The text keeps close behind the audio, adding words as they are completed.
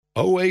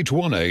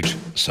0818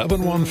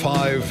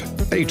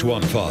 715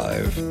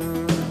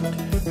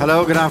 815.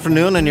 Hello, good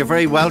afternoon, and you're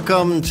very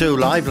welcome to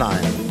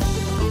Liveline.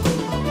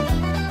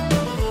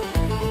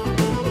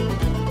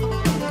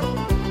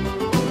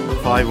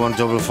 Five one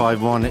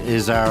 551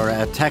 is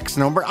our text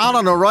number.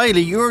 Alan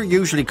O'Reilly, you're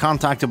usually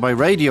contacted by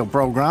radio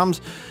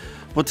programmes,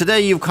 but today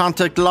you've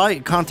contacted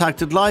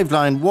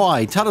Liveline.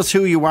 Why? Tell us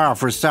who you are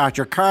for a start.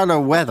 You're Carlo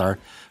Weather,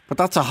 but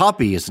that's a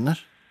hobby, isn't it?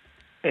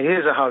 It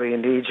is a hobby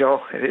indeed,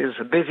 Joe. It is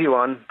a busy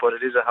one, but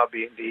it is a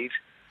hobby indeed.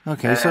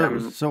 Okay,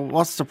 so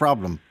what's the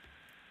problem?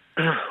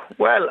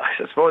 Well,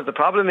 I suppose the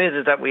problem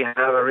is that we have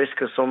a risk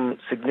of some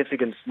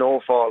significant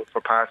snowfall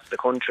for parts of the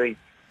country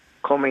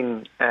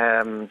coming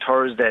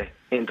Thursday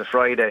into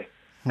Friday.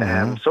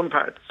 Some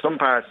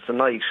parts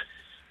tonight.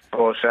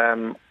 But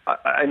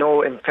I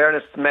know, in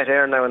fairness, Met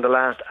Éireann now in the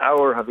last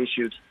hour have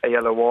issued a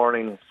yellow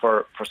warning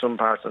for some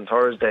parts on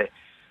Thursday.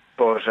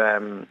 But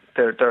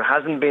there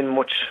hasn't been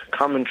much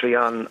commentary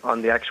on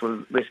the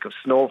actual risk of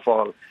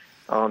snowfall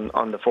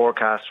on the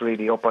forecast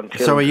really up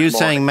until. So are you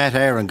saying Met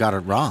Éireann got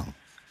it wrong?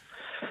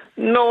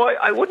 No,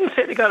 I wouldn't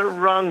say they got it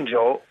wrong,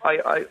 Joe.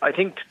 I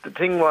think the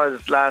thing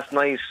was last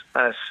night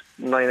at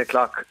 9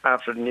 o'clock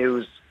after the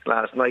news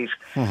last night,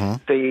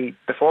 the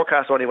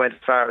forecast only went as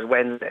far as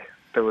Wednesday.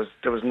 There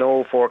was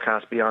no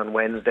forecast beyond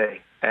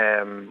Wednesday,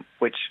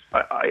 which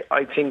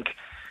I think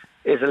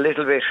is a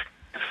little bit.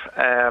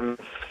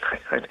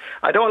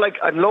 I don't like.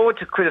 I'm loath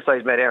to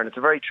criticise Met Éireann. It's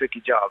a very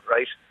tricky job,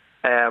 right?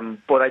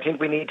 But I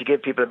think we need to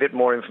give people a bit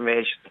more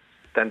information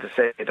than to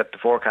say that the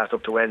forecast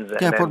up to Wednesday.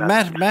 Yeah, but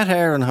Met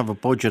Éireann have a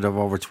budget of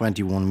over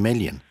 21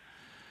 million.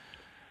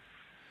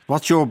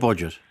 What's your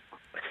budget?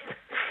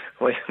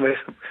 My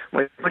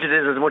budget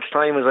is as much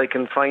time as I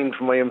can find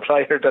from my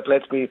employer that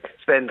lets me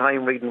spend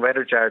time reading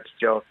weather charts,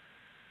 Joe.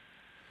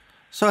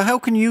 So how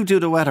can you do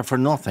the weather for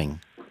nothing?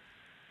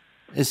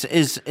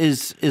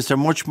 Is there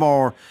much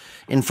more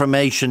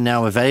information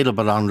now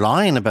available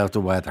online about the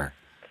weather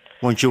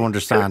once you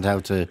understand how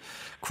to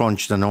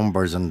crunch the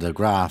numbers and the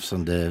graphs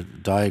and the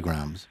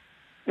diagrams?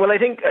 Well, I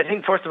think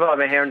first of all,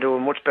 Met Éireann do a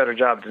much better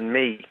job than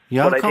me.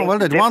 Yeah, they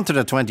wanted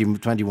a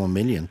 21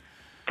 million.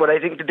 But I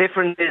think the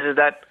difference is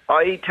that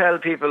I tell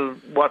people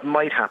what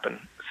might happen.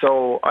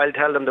 So I'll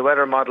tell them the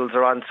weather models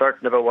are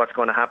uncertain about what's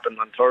going to happen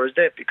on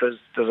Thursday because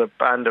there's a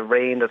band of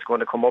rain that's going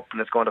to come up and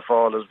it's going to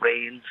fall as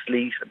rain,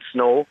 sleet and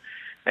snow.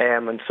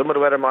 And some of the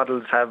weather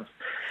models have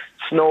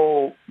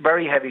snow,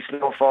 very heavy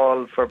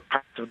snowfall for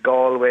parts of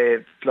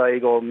Galway,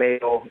 Sligo,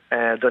 Mayo,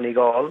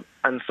 Donegal,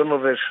 and some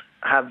of it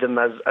have them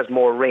as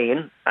more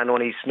rain and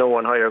only snow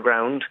on higher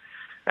ground.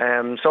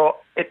 So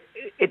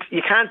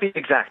you can't be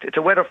exact. It's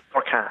a weather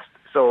forecast,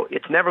 so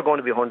it's never going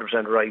to be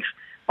 100% right.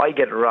 I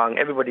get it wrong.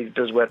 Everybody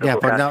does weather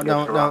forecasting.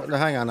 Yeah, but no,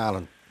 hang on,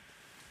 Alan.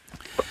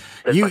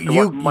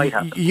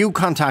 You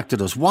contacted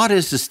us. What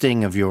is the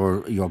sting of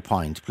your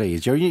point,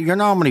 please? You're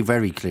normally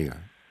very clear.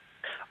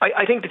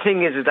 I think the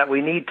thing is that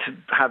we need to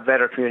have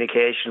better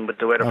communication with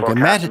the weather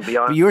forecast.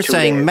 You're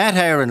saying Met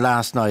Éireann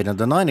last night on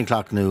the 9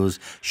 o'clock news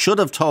should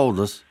have told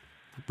us,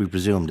 we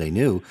presume they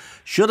knew,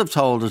 should have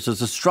told us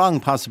there's a strong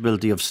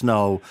possibility of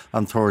snow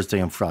on Thursday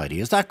and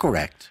Friday. Is that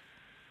correct?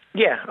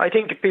 Yeah, I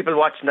think if people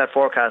watching that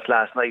forecast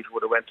last night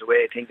would have went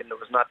away thinking there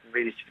was nothing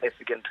really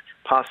significant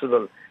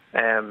possible.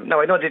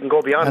 No, I know it didn't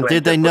go beyond. And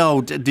did they know?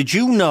 Did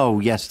you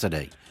know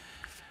yesterday?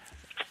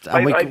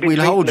 And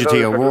we'll hold you to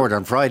your word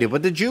on Friday.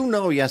 But did you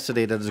know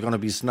yesterday that there's going to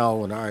be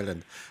snow in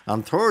Ireland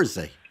on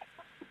Thursday?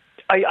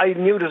 I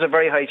knew there was a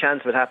very high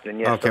chance of it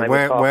happening, yes. Okay,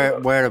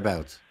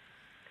 whereabouts?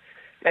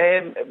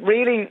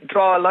 Really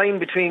draw a line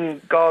between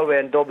Galway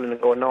and Dublin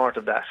and go north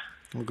of that.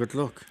 Well, good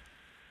luck.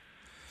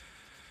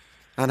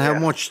 And how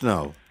much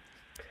snow?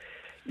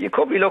 You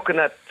could be looking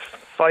at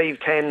 5,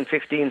 10,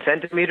 15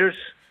 centimetres.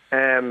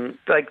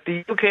 Like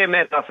the UK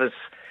Met Office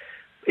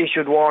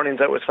issued warnings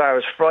out as far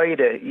as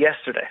Friday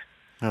yesterday.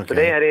 Okay. So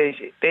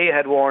they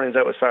had warnings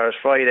out as far as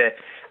Friday,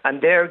 and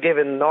they're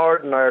giving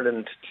Northern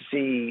Ireland to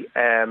see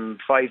 5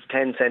 to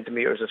 10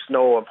 centimetres of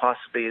snow and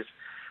possibly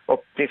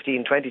up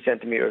 15, 20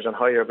 centimetres on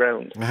higher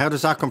ground. How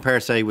does that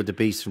compare, say, with the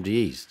beast from the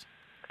east?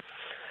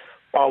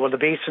 Oh, well, the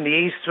beast from the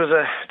east was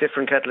a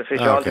different kettle of fish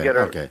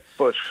altogether. Okay.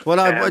 But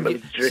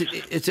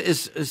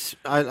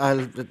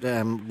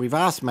we've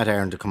asked Met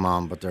Éireann to come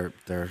on, but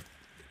they're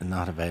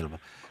not available.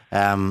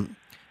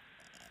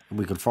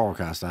 We could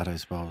forecast that, I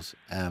suppose.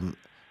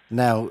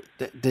 Now,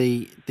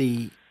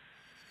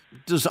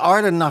 does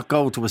Ireland not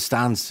go to a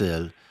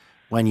standstill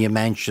when you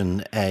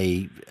mention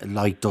a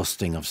light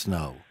dusting of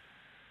snow?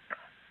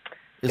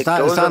 Is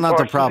that not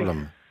the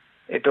problem?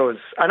 It does.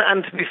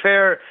 And to be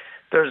fair,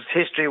 there's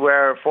history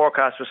where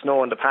forecasts for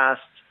snow in the past,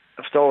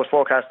 snow was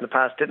forecast in the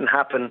past, didn't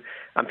happen,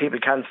 and people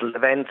cancelled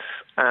events.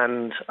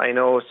 And I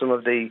know some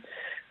of the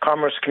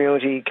commerce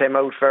community came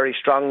out very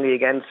strongly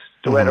against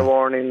the weather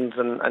warnings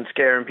and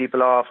scaring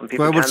people off. And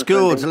people with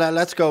schools,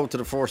 let's go to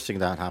the first thing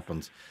that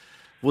happens.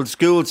 Will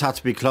schools have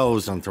to be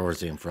closed on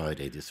Thursday and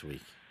Friday this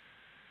week?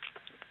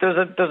 There's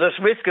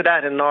a risk of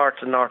that in north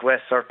and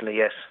northwest, certainly,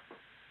 yes.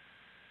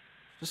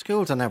 The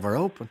schools are never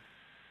open.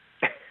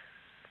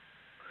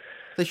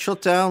 They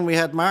shut down. We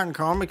had Martin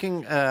Cormack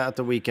at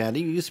the weekend.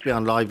 He used to be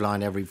on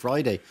Liveline every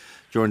Friday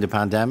during the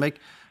pandemic.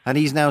 And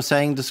he's now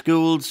saying the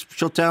schools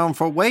shut down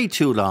for way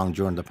too long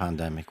during the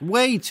pandemic.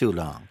 Way too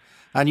long.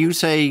 And you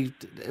say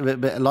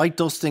a light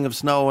dusting of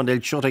snow and they'll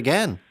shut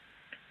again.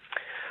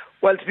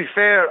 Well, to be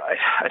fair,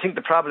 I think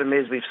the problem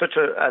is we've such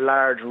a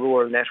large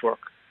rural network.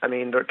 I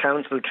mean, the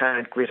council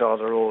can't grit all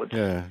the roads.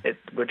 Yeah.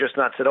 We're just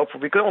not set up for.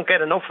 We don't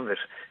get enough of it.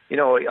 You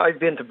know, I've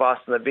been to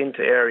Boston. I've been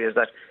to areas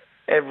that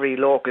every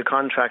local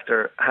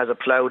contractor has a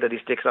plough that he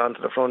sticks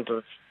onto the front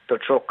of the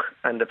truck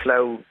and to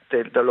plough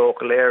the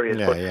local areas.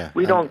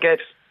 We don't get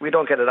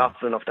it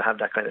often enough to have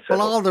that kind of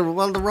setup.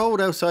 The road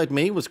outside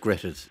me was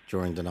gritted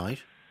during the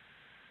night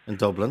in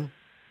Dublin.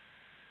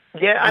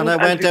 Yeah, and I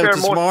went out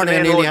this morning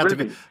and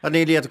I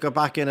nearly had to go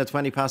back in at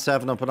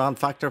 7:20 and put on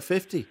factor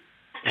 50. It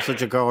was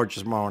such a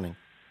gorgeous morning.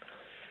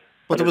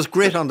 But there was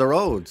grit on the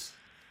roads.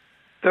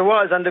 There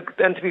was, and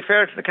to be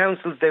fair to the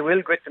councils, they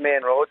will grit the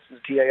main roads, and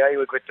the TII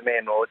will grit the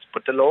main roads,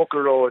 but the local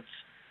roads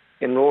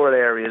in rural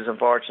areas,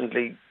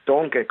 unfortunately,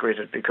 don't get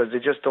gritted because they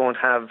just don't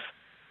have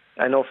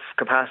enough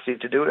capacity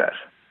to do that.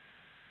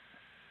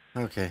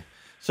 Okay.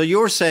 So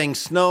you're saying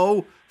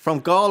snow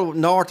from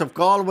north of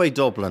Galway,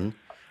 Dublin,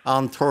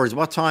 on Thursday.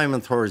 What time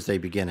on Thursday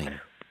beginning?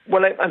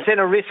 Well, I'm saying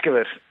a risk of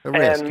it. A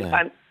risk,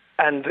 yeah.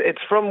 And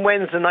it's from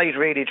Wednesday night,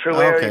 really, through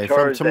early Thursday.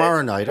 From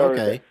tomorrow night,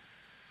 Thursday. okay.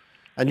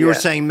 And you were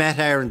saying Met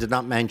Éireann did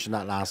not mention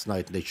that last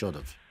night, and they should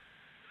have.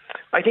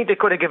 I think they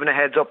could have given a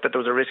heads up that there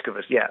was a risk of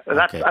it, yeah.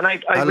 Okay. And I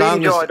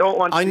really do. I don't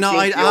want to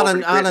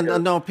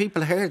Alan, no,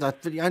 people hear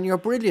that, and you're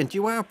brilliant.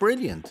 You are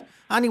brilliant.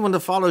 Anyone that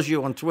follows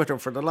you on Twitter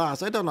for the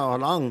last, I don't know how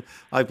long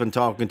I've been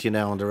talking to you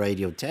now on the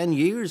radio, 10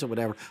 years or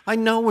whatever. I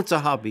know it's a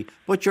hobby,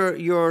 but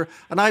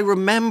and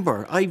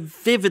I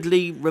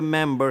vividly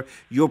remember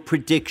your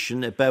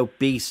prediction about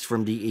Beast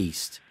from the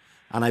East.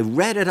 And I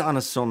read it on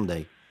a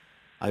Sunday.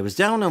 I was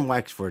down in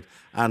Wexford,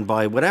 and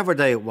by whatever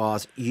day it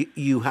was,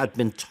 you had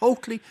been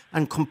totally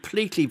and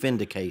completely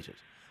vindicated.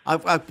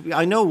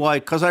 I know why,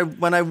 because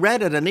when I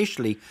read it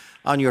initially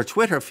on your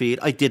Twitter feed,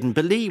 I didn't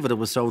believe it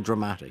was so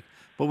dramatic.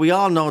 But we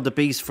all know the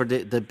beast from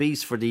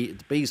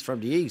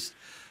the East.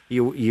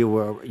 You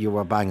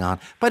were bang on.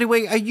 By the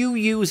way, are you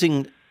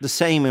using the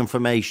same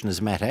information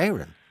as Met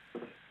Éireann?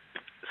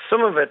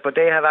 Some of it, but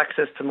they have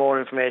access to more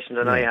information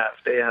than I have.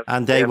 They have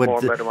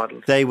more better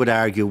models. They would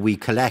argue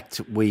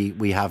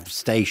we have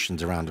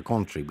stations around the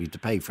country. We have to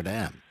pay for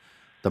them,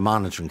 the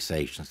monitoring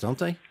stations, don't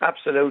they?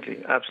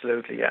 Absolutely,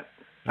 yeah.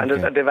 And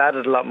they've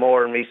added a lot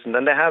more in recent,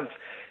 and they have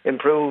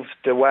improved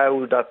the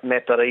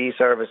wow.met.ie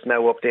service.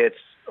 Now updates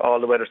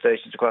all the weather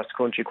stations across the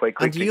country quite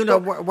quickly. And do you know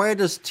where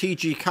does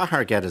TG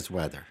Cahir get his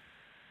weather?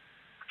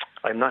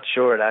 I'm not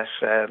sure of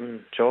that,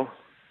 Joe.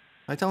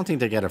 I don't think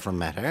they get it from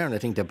Met Éireann. I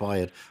think they buy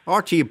it.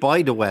 Or do you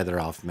buy the weather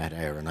off Met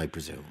Éireann, I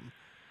presume?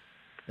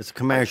 It's a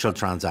commercial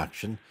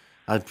transaction.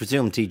 I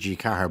presume TG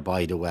Cahir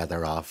buy the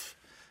weather off.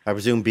 I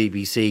presume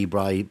BBC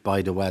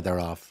buy the weather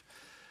off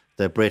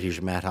the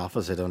British Met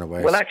Office. I don't know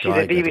where. Well,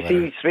 actually, the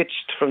BBC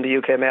switched from the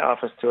UK Met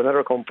Office to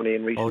another company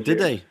in recent years. Oh, did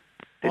they?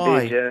 They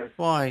did, yeah.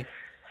 Why?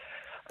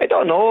 I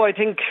don't know. I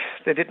think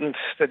they didn't.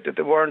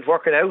 They weren't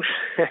working out.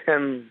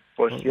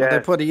 But yeah, you have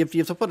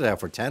to put it out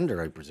for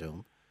tender, I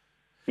presume.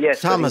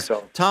 Yes, Thomas. I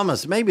think so.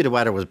 Thomas, maybe the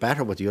weather was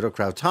better with the other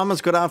crowd. Thomas,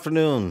 good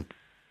afternoon.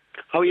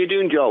 How are you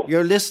doing, Joe?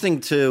 You're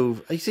listening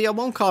to. You see, I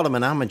won't call him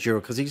an amateur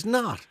because he's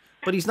not.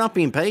 But he's not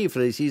being paid for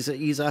this. He's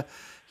a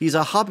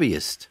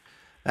hobbyist.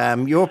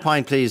 Your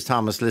point, please,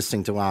 Thomas.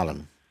 Listening to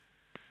Alan.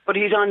 But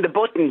he's on the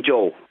button,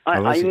 Joe.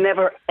 I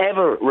never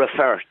ever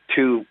refer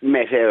to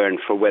Met Éireann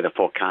for weather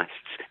forecasts.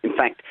 In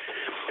fact,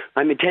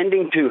 I'm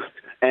intending to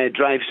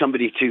drive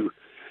somebody to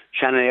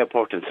Shannon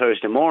Airport on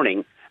Thursday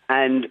morning.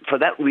 And for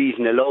that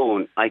reason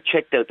alone, I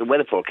checked out the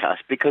weather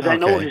forecast because I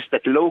noticed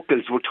that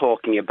locals were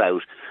talking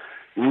about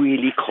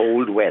really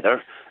cold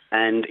weather,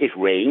 and it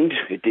rained.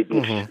 It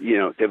didn't,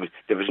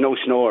 there was no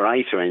snow or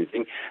ice or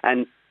anything.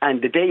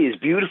 And the day is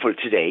beautiful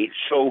today.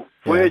 So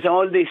where's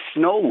all this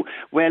snow?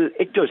 Well,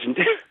 it doesn't.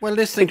 Well,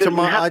 listening to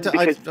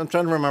I'm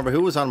trying to remember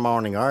who was on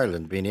Morning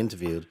Ireland being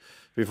interviewed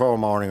before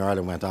Morning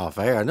Ireland went off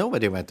air.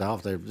 Nobody went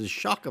off there. The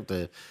shock of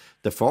the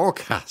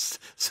forecast.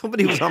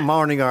 Somebody was on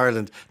Morning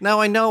Ireland. Now,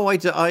 I know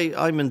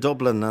I'm in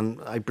Dublin and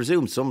I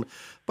presume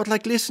but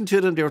like listen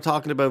to them, they were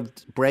talking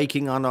about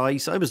braking on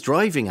ice. I was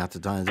driving at the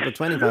time, about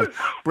 25,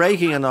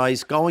 braking on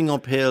ice, going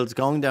up hills,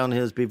 going down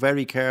hills, be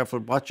very careful,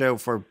 watch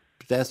out for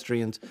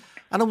pedestrians.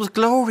 And it was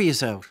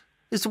glorious out.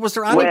 Was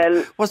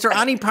there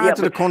any part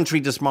of the country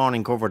this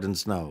morning covered in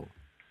snow?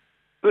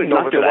 Well,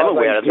 not that I'm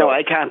aware of. No,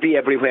 I can't be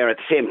everywhere at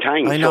the same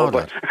time. I know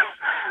that.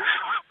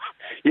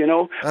 You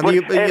know,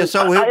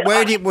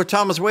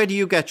 Thomas, where do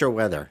you get your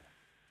weather?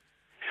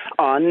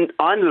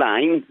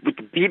 Online with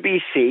the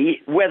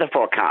BBC weather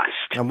forecast.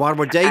 And what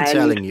were they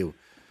telling you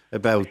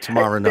about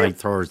tomorrow night,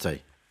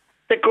 Thursday?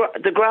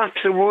 The graphs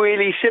are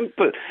really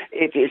simple.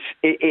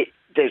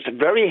 There's a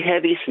very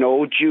heavy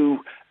snow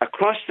due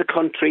across the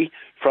country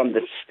from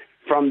the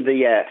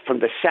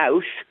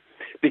south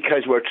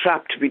because we're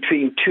trapped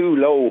between two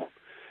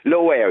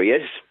low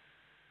areas.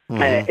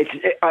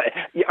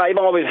 I've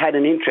always had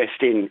an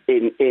interest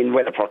in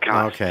weather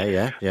forecasts. Okay,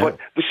 yeah. But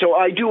so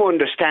I do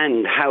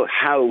understand how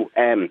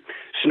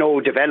snow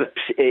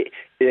develops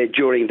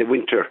during the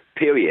winter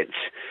periods.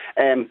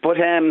 But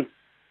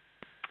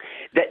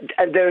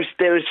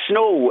there's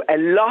snow, a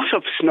lot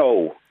of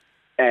snow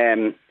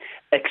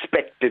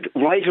expected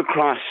right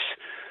across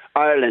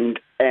Ireland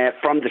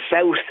from the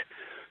south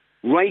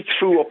right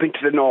through up into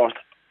the north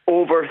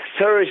over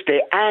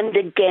Thursday and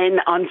again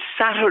on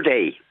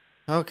Saturday.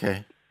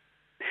 Okay.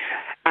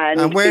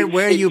 And where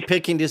are you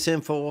picking this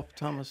info up,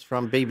 Thomas?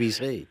 From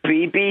BBC?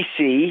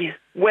 BBC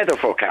weather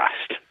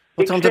forecast.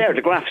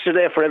 The graphs are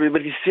there for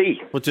everybody to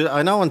see. But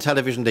I know on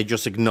television they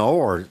just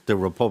ignore the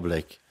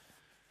Republic.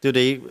 Do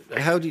they?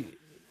 How do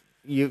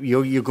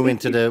you go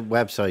into the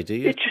website? Do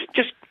you?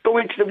 Just go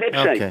into the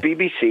website, okay.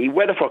 BBC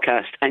weather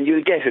forecast, and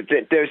you'll get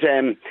it. There's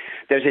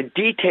a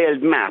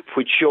detailed map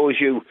which shows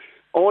you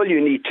all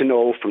you need to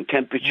know from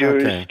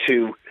temperatures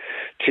to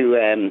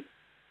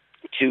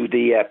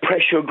the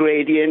pressure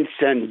gradients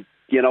and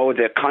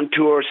the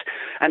contours,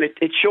 and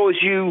it shows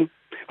you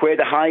where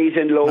the highs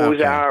and lows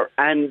are,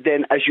 and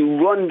then as you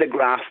run the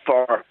graph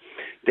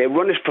they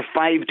run it for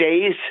 5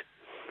 days,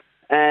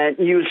 and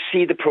you'll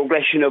see the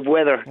progression of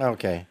weather.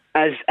 Okay.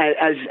 As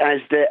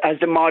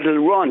the model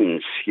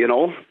runs,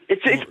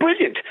 it's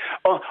brilliant.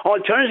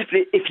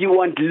 Alternatively, if you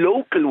want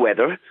local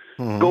weather,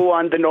 go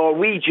on the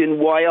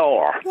Norwegian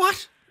YR.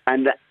 What?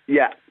 And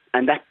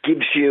that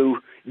gives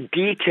you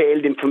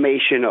detailed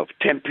information of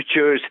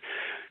temperatures,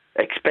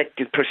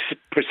 expected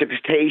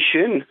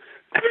precipitation.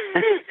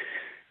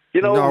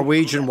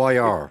 Norwegian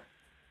YR.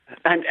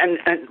 And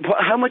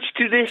how much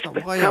do this? How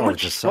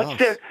much? What's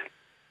the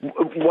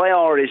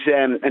YR is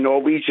a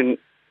Norwegian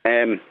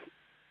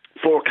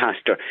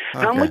forecaster.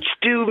 Okay. How much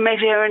do Met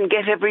Éireann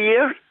get every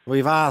year?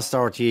 We've asked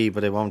RTE, but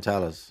they won't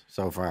tell us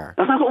so far.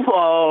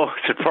 Oh,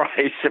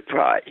 surprise!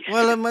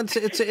 Well, it's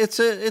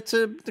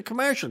the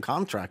commercial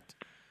contract.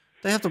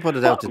 They have to put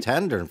it out to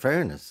tender. In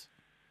fairness,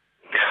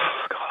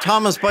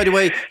 Thomas. By the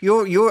way,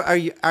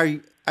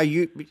 are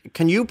you?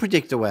 Can you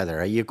predict the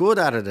weather? Are you good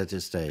at it at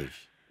this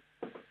stage?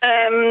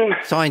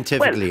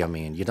 Scientifically, I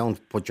mean, you don't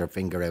put your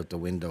finger out the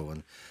window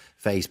and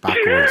face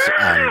backwards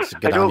and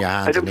get on your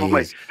hands and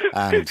knees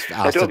and ask the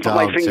dog. I don't put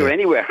my finger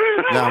anywhere.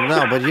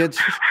 No, but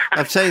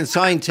I'm saying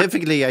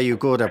scientifically, are you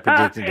good at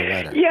predicting the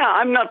weather? Yeah,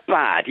 I'm not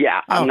bad.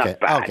 Yeah, I'm not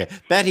bad. Okay,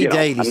 Betty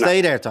Daly, stay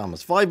there,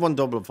 Thomas.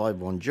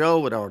 51551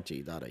 Joe at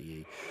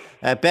RT.ie.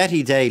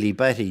 Betty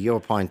Daly, your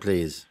point,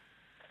 please.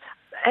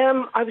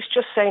 I was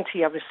just saying to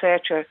your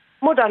researcher,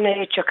 Mother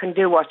Nature can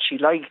do what she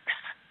likes.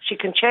 She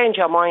can change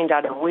her mind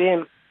at a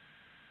whim.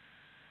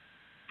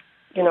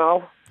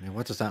 Yeah,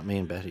 what does that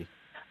mean, Betty?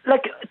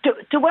 Like,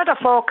 the weather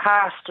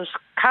forecasters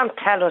can't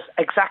tell us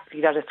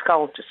exactly that it's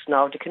going to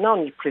snow. They can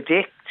only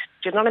predict.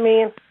 Do you know what I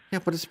mean? Yeah,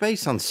 but it's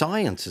based on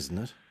science, isn't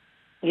it?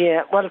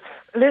 Yeah, well,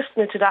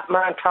 listening to that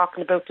man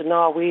talking about the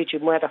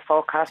Norwegian weather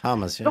forecast.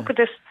 Thomas, yeah. Look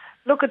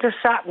at the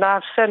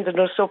sat-nav sending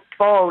us up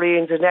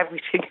boreans and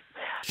everything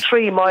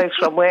 3 miles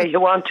from where you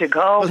want to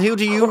go. Well, who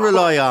do you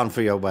rely on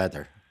for your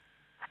weather?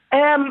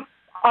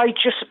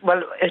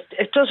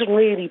 It doesn't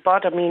really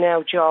bother me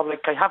now, Joe.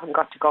 Like, I haven't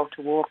got to go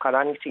to work or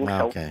anything.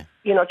 Okay.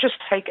 So, just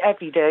take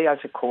every day as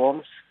it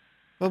comes.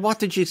 Well, what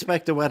did you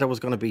expect the weather was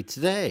going to be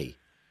today?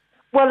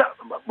 Well,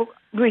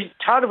 we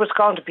thought it was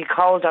going to be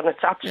cold, and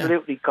it's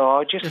absolutely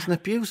gorgeous. Isn't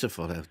it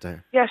beautiful out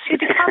there? Yeah, see,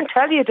 they can't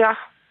tell you that.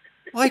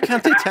 Why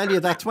can't they tell you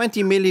that?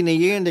 20 million a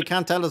year and they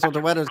can't tell us what the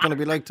weather is going to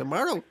be like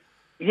tomorrow?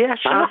 Yeah,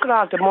 sure. Look at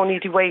all the money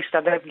they waste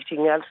on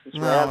everything else as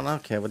well. No,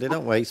 okay, well, they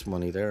don't waste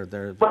money. They're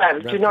well,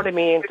 do you know what I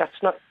mean?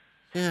 That's not...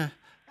 Yeah.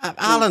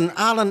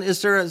 Alan,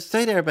 is there...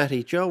 Stay there,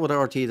 Betty. Joe at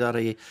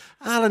RT.ie.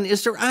 Alan,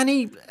 is there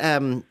any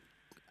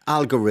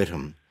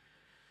algorithm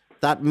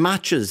that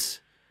matches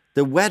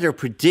the weather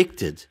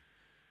predicted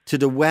to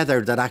the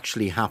weather that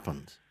actually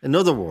happened? In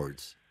other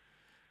words,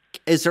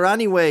 is there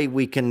any way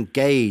we can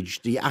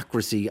gauge the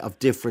accuracy of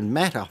different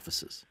Met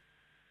offices?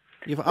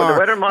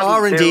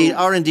 Or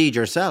indeed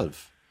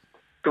yourself?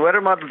 The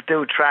weather models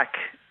do track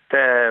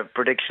the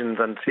predictions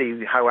and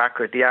see how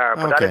accurate they are,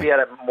 but that'll be at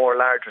a more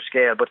larger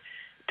scale. But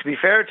to be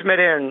fair to Met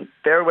Éireann,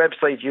 their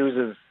website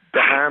uses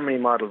the Harmony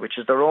model, which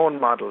is their own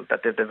model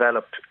that they've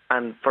developed,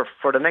 and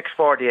for the next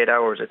 48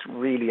 hours, it's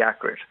really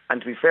accurate. And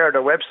to be fair,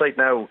 their website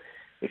now,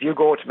 if you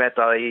go to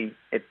Met.ie,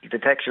 it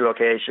detects your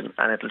location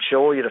and it'll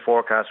show you the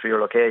forecast for your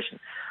location.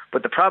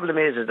 But the problem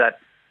is that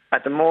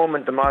at the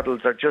moment the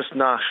models are just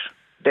not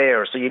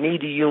there, so you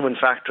need a human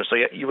factor. So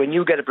when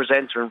you get a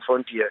presenter in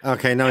front of you...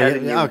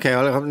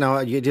 No,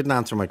 you didn't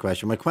answer my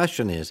question. My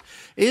question is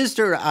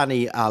there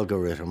any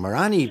algorithm or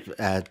any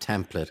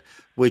template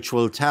which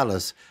will tell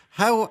us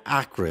how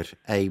accurate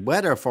a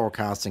weather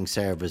forecasting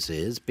service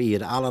is, be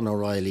it Alan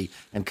O'Reilly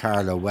and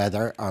Carla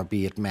Weather, or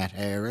be it Met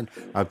Éireann,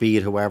 or be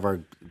it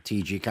whoever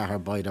TG Carr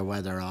buy their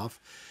weather off,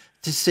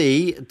 to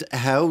see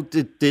how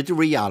the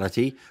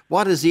reality,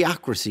 what is the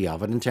accuracy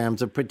of it in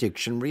terms of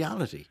prediction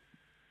reality?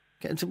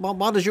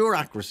 What is your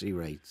accuracy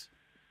rates?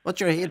 What's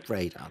your hit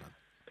rate, Alan?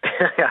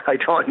 I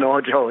don't know,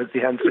 Joe, is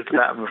the answer to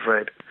that, I'm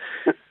afraid.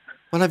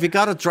 Well, have you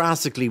got it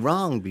drastically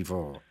wrong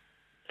before?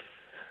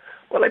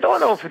 Well, I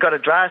don't know if we got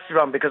it drastically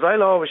wrong because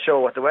I'll always show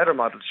what the weather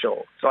models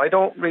show. So I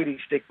don't really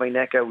stick my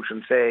neck out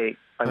and say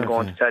I'm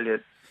going to tell you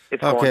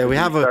it's going to be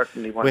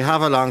certainly one. We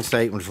have a long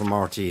statement from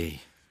RTE.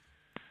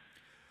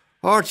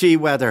 RTE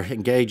Weather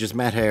engages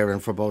Met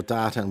Éireann for both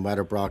data and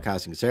weather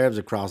broadcasting services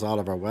across all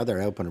of our weather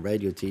output,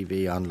 radio,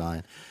 TV,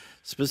 online.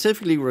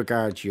 Specifically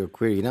regard to your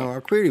query. Now,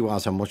 our query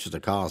was how much does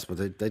it cost,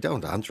 but they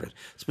don't answer it.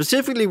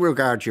 Specifically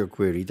regard to your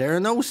query, there are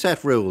no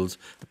set rules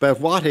about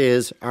what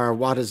is or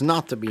what is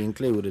not to be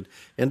included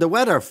in the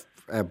weather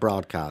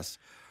broadcast.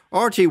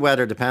 RTE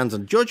Weather depends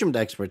on judgment,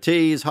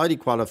 expertise, highly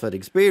qualified,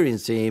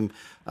 experienced team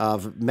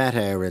of Met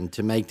Éireann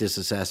to make this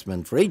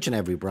assessment for each and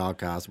every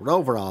broadcast, with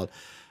overall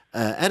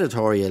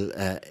editorial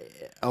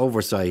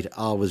oversight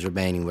always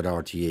remaining with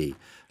RTE.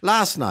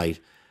 Last night,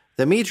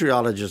 the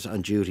meteorologist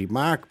on duty,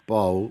 Mark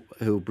Bowe,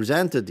 who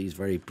presented these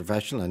very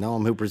professional, I know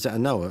him, I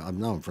know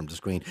him from the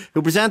screen,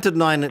 who presented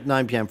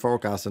 9 p.m.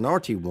 forecast on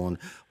RT1,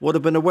 would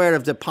have been aware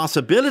of the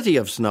possibility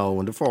of snow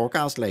in the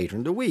forecast later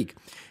in the week.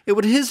 It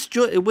would his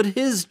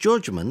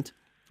judgment,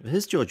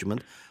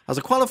 as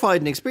a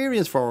qualified and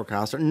experienced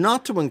forecaster,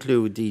 not to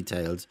include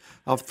details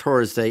of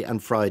Thursday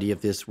and Friday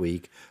of this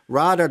week,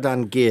 rather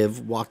than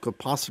give what could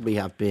possibly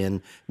have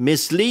been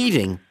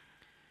misleading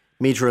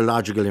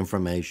meteorological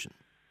information.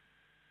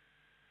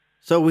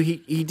 So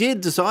he did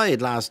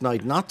decide last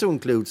night not to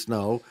include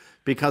snow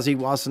because he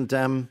wasn't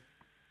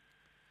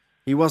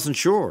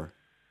sure.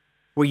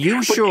 Were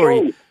you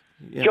sure?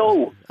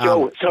 Joe,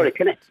 sorry,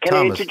 can I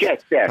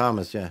interject there?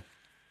 Thomas, yeah.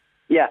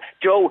 Yeah,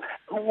 Joe,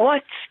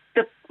 what's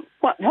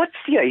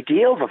the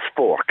idea of a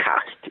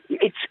forecast?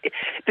 It's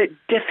the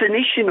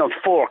definition of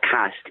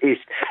forecast is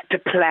to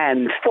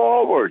plan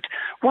forward.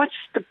 What's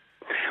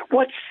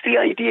the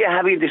idea of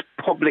having this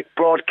public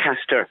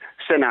broadcaster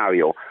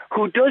scenario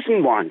who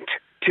doesn't want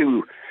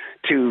to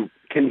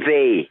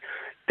convey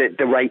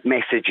the right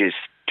messages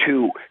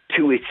to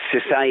its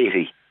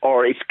society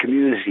or its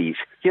communities?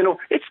 You know,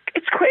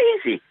 it's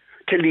crazy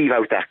to leave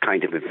out that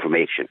kind of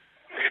information,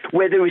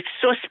 whether it's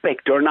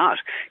suspect or not,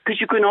 because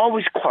you can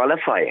always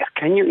qualify it,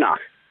 can you not?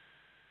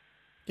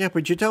 Yeah,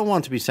 but you don't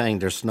want to be saying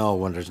there's snow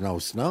when there's no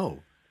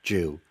snow,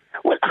 Jew.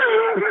 Well,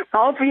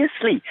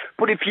 obviously,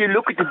 but if you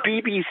look at the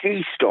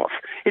BBC stuff,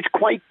 it's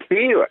quite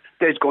clear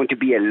there's going to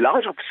be a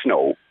lot of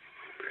snow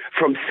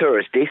from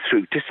Thursday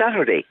through to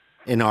Saturday.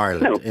 In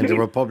Ireland, in the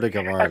Republic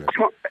of Ireland.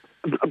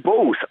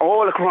 Both,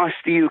 all across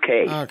the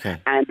UK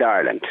and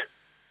Ireland.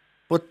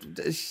 But,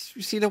 you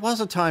see, there was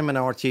a time in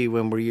RT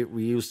when we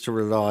used to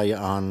rely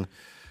on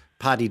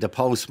Paddy the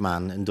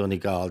Postman in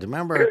Donegal. Do you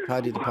remember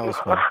Paddy the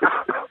Postman?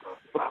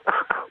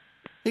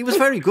 He was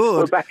very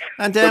good.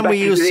 And then we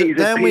used to...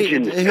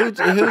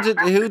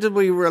 Who did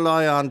we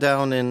rely on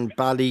down in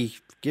Bally...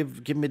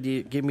 Give me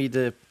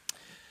the...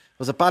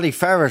 Was it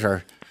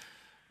Ballyferreter?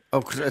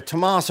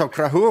 Tomás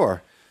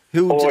O'Crahur,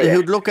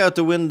 who'd look out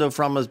the window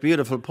from his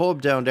beautiful pub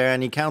down there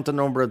and he'd count the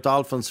number of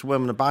dolphins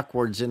swimming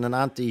backwards in an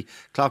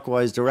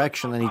anti-clockwise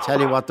direction and he'd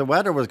tell you what the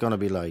weather was going to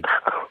be like.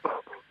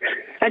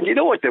 And you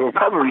know what? They were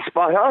probably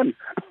spot on.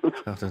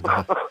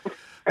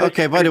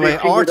 Okay, by the way,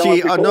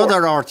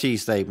 another RT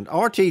statement.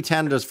 RT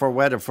tenders for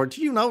weather for...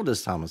 Do you know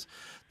this, Thomas?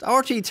 The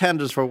RT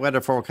tenders for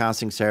weather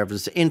forecasting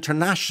services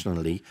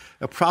internationally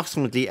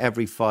approximately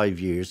every 5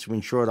 years to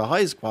ensure the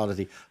highest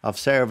quality of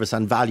service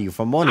and value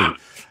for money.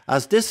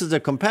 As this is a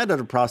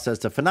competitive process,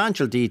 the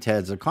financial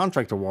details of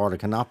contract award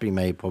cannot be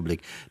made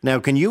public. Now,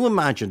 can you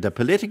imagine the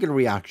political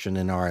reaction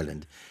in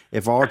Ireland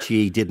if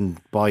RTE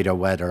didn't buy their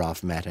weather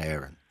off Met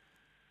Éireann?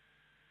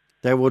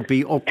 There would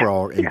be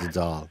uproar in the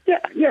Dáil.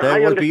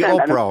 There would be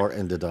uproar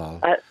in the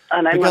Dáil.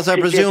 Because I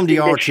presume the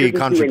RT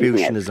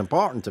contribution is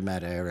important to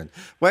Met Éireann.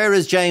 Where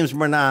is James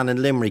Murnan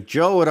in Limerick?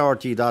 Joe at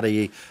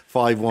RT.ie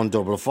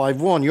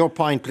 51551. Your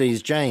point,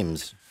 please,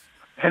 James.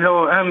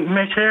 Hello.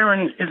 Met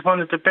Éireann is one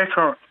of the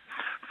better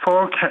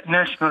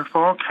national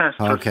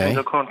forecasters in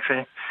the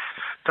country.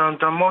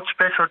 They're much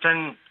better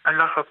than a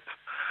lot of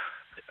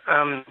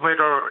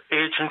weather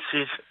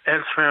agencies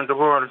elsewhere in the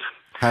world.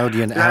 How do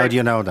you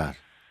know that?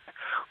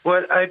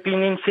 Well, I've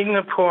been in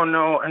Singapore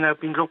now and I've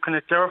been looking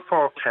at their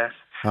forecast.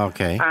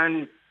 Okay.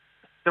 And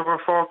they were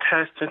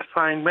forecasting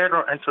fine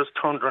weather and just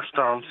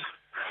thunderstorms.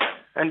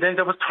 And then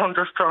there was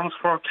thunderstorms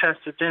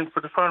forecasted then for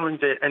the following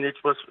day and it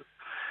was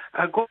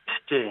a good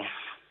day.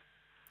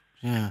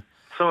 Yeah.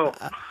 So...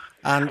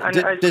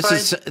 this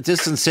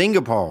is in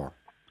Singapore?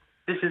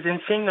 This is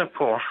in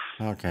Singapore.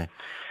 Okay.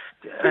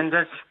 And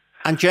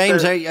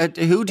James,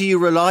 who do you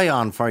rely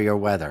on for your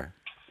weather?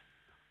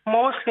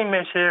 Mostly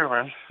Met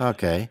Éireann.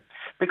 Okay.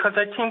 Because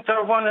I think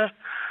they're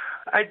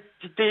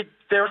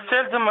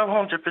seldom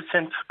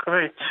 100%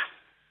 correct.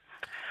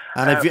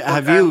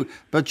 And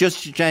but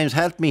just, James,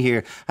 help me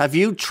here. Have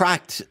you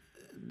tracked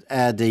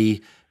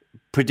the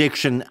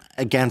prediction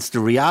against the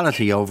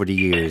reality over the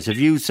years? Have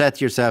you said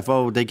to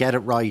yourself, they get it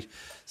right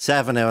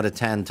 7 out of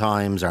 10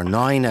 times or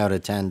 9 out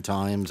of 10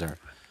 times? Or?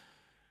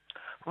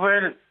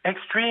 Well,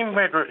 extreme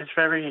weather is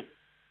very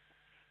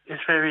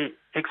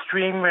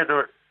extreme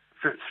weather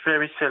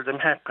very seldom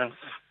happens.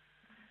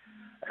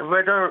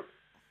 weather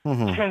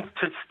tends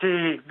to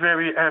stay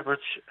very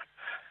average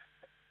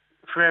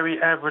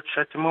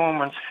at the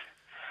moment.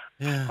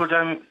 Yeah. But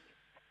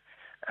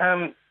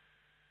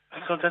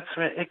so that's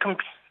where it can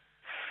be.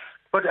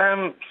 But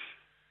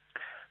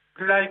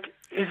like,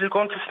 is it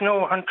going to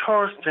snow on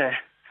Thursday?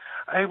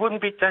 I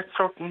wouldn't be that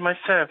certain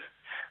myself,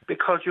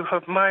 because you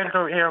have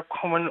milder air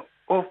coming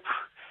up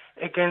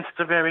against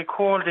the very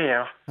cold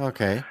air.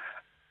 Okay.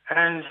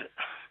 And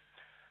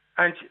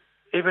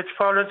if it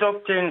follows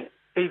up, then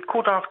it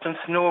could often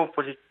snow,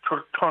 but it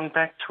could turn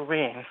back to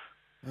rain.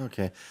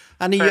 Okay.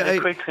 And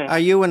are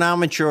you an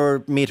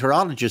amateur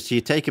meteorologist? Do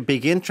you take a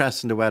big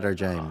interest in the weather,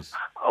 James?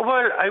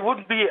 Well, I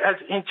wouldn't be as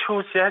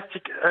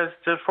enthusiastic as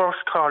the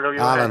first caller.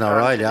 Alan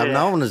O'Reilly. I'm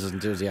known as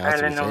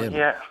enthusiastic as him.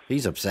 Yeah.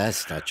 He's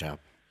obsessed, that chap.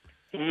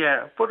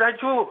 Yeah, but I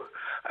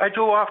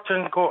do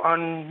often go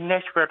on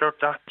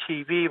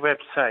netweather.tv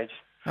website.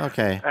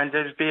 Okay. And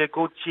there'll be a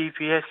good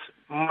GPS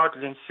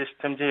modelling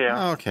system there.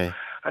 Okay.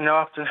 And I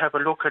often have a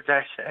look at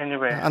that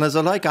anyway. And is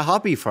it like a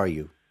hobby for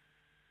you?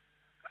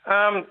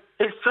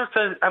 It's just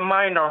a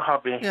minor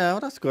hobby. Yeah, well,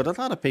 that's good. A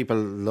lot of people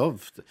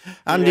love.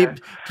 And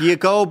do you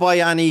go by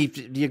any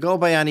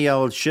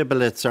old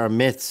shibboleths or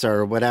myths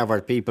or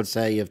whatever people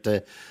say if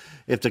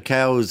the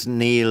cows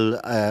kneel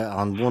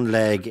on one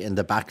leg in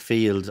the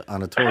backfield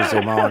on a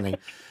Thursday morning,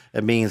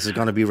 it means there's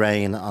going to be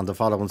rain on the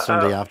following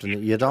Sunday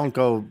afternoon? You don't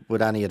go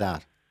with any of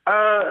that?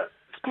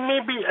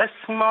 Maybe a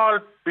small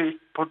bit,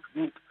 but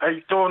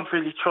I don't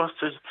really trust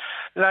it.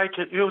 Like,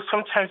 you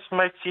sometimes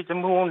might see the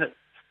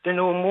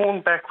new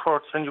moon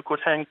backwards, and you could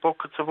hang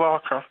buckets of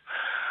water.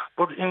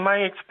 But in my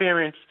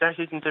experience, that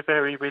isn't a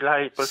very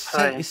reliable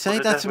sign. Say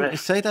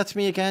that to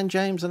me again,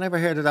 James. I never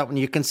heard of that one.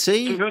 You can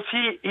see... If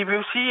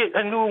you see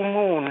a new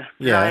moon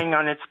lying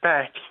on its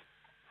back,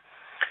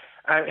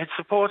 it's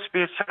supposed to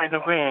be a sign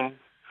of rain,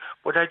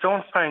 but I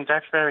don't find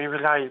that very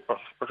reliable,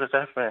 put it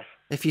that way.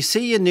 If you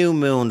see a new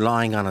moon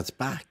lying on its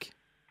back...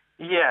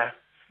 Yeah.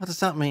 What does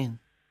that mean?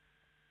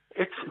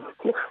 It's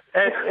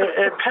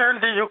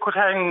apparently you could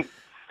hang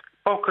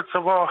buckets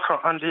of water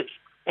on the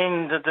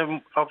end of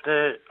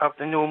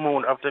the new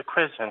moon, of the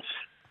crescent.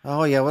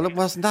 Oh yeah, well it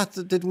wasn't that.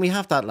 Didn't we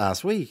have that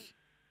last week?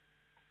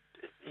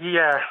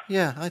 Yeah.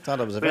 Yeah, I thought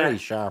it was a very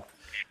sharp.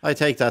 I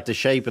take that the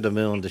shape of the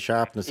moon, the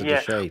sharpness of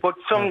the shape. But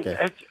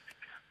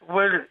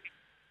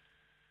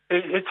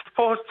it's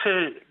supposed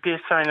to be a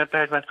sign of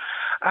bad weather.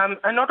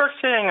 Another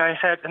saying I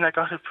had, and I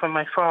got it from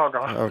my father.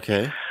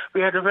 Okay.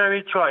 We had a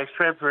very dry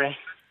February.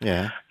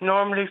 Yeah.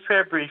 Normally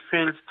February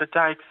fills the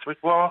dikes with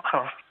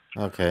water.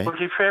 Okay. But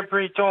if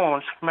February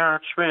don't,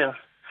 March will.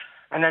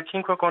 And I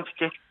think we're going to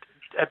get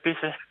a bit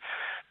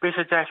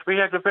of that. We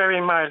had a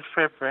very mild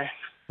February.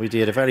 We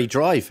did a very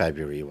dry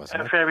February,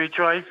 wasn't it? A very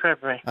dry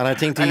February. And I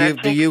think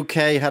the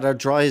UK had our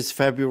driest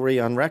February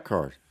on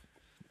record.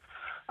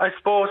 I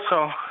suppose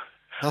so.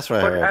 That's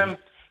right.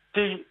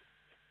 But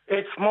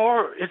it's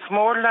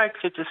more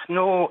likely to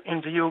snow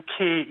in the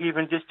UK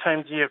even this time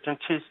of year than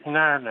it is in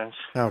Ireland.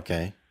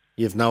 Okay.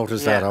 You've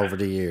noticed that over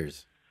the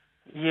years.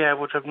 Yeah, I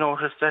would have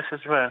noticed that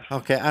as well.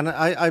 Okay, and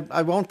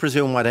I won't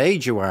presume what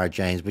age you are,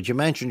 James, but you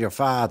mentioned your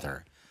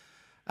father.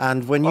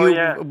 And when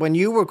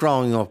you were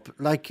growing up,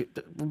 like,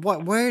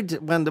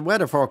 when the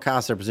weather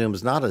forecaster, I presume,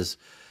 is not as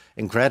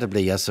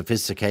incredibly as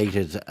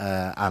sophisticated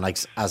and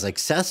as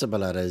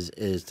accessible as it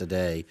is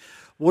today,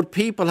 would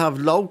people have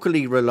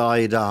locally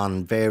relied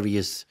on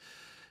various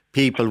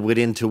people with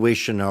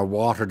intuition or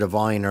water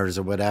diviners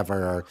or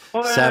whatever,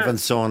 or seventh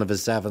son of a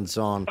seventh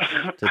son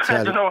to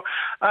tell you? I don't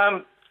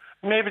know.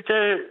 Maybe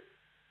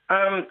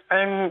I'm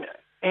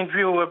in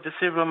view of the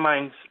Silver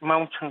Mines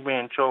mountain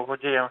range over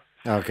there.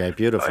 Okay,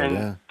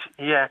 beautiful,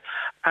 Yeah,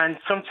 and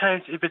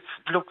sometimes if it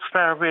looks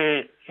far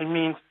away, it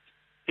means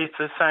it's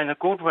a sign of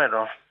good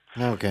weather.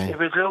 Okay.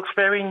 If it looks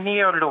very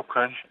near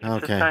looking,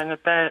 it's a sign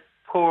of bad,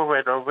 poor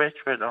weather, wet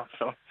weather.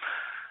 So,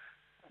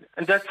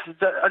 and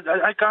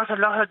I got a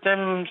lot of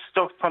them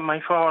stuff from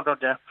my father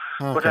there.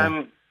 Okay.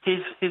 But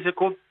he's a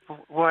good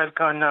while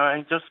gone now,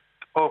 and just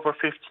over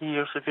 50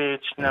 years of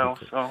age now.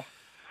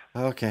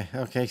 Okay. So.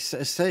 Okay.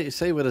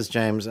 Stay with us,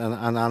 James, and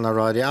Alan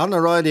O'Reilly. Alan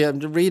O'Reilly, I'm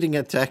reading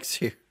a text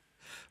here.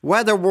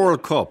 Weather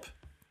World Cup.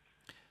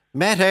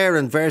 Met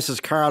Éireann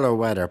versus Carlow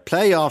Weather.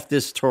 Playoff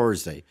this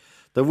Thursday.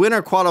 The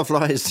winner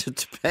qualifies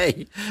to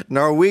pay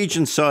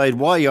Norwegian side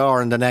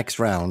YR in the next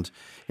round.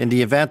 In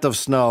the event of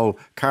snow,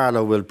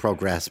 Carlow will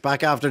progress.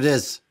 Back after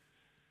this.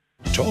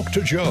 Talk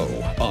to Joe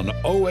on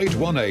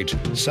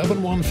 0818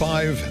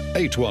 715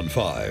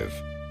 815.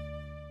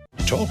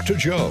 Talk to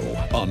Joe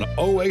on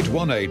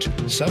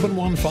 0818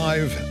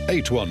 715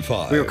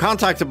 815. We were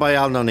contacted by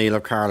Alan O'Neill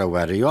of Carlow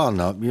Weather. You all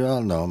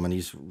know him, and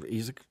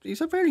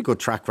he's a very good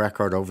track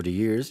record over the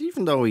years.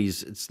 Even though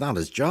it's not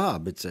his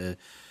job,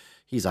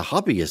 he's a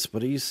hobbyist,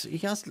 but he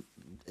has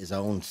his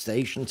own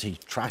stations. He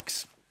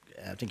tracks.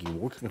 I think he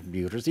works in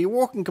computers. Do you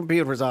work in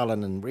computers,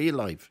 Alan, in real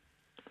life?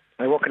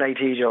 I work in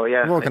IT, Joe.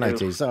 Yeah, I work in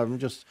IT. So I'm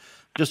just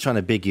trying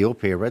to big you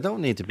up here. I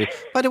don't need to be.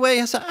 By the way,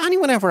 has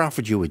anyone ever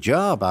offered you a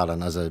job,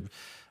 Alan, as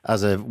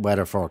a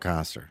weather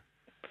forecaster?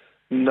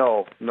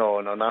 No,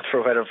 not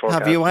for weather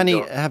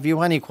forecasting. Have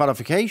you any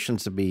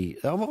qualifications to be?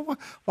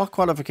 What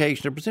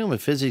qualification? I presume a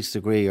physics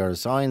degree or a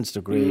science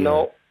degree.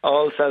 No,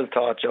 all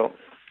self-taught, Joe.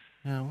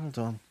 Yeah, well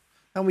done.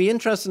 And were you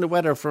interested in the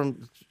weather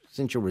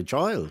since you were a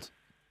child?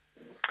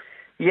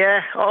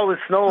 Yeah, always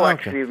snow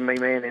actually my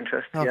main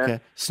interest. Okay, yeah.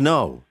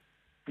 Snow.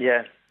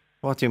 Yeah.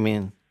 What do you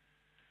mean?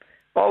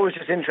 Always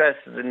just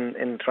interested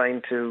in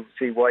trying to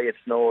see why it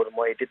snowed and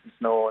why it didn't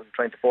snow, and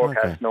trying to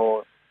forecast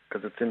snow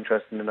because it's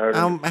interesting in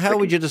Ireland. How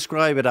would you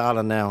describe it,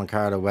 Alan, now in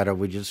Carlow weather?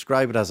 Would you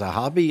describe it as a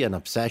hobby, an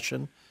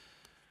obsession?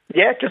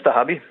 Yeah, just a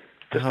hobby.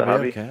 Just a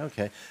hobby.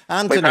 Okay.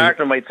 Anthony, my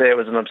partner might say it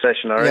was an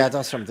obsession, all right? Yeah,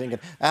 that's what I'm thinking.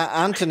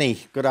 Anthony,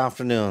 good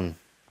afternoon.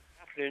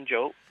 Good afternoon,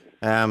 Joe.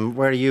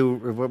 Where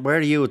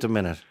are you at the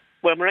minute?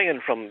 Well, I'm ringing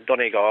from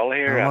Donegal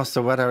here. What's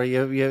the weather?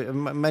 You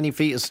many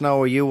feet of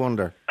snow are you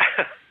under?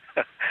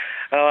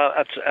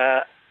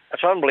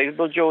 It's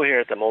unbelievable, Joe, here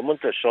at the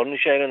moment. The sun's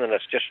shining and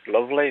it's just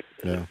lovely,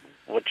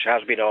 which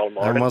has been all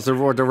morning. And was the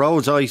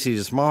roads icy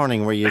this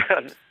morning? Were you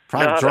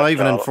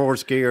driving in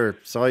fourth gear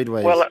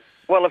sideways?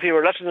 Well, if you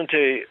were listening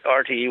to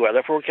RTE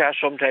weather forecast,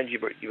 sometimes you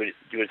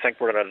would think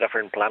we're on a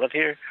different planet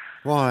here.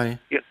 Why?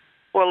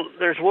 Well,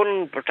 there's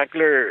one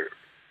particular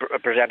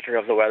presenter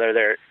of the weather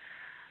there.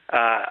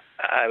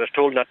 I was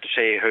told not to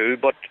say who,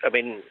 but I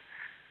mean,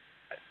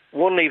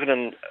 one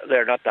evening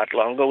there not that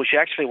long ago, she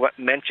actually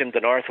mentioned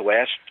the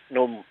northwest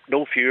no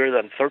fewer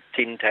than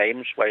 13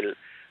 times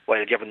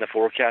while giving the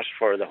forecast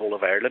for the whole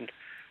of Ireland.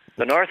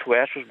 The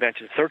northwest was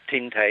mentioned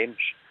 13 times.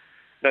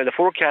 Now the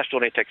forecast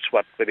only takes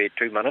maybe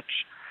 2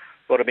 minutes,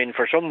 but I mean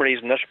for some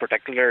reason this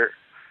particular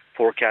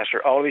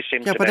forecaster always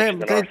seems to mention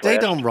the northwest. They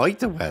don't write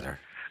the weather.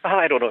 Oh,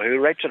 I don't know who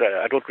writes it.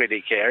 I don't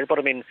really care. But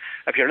I mean,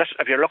 if you're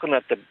looking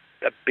at the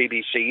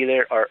BBC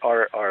there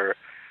or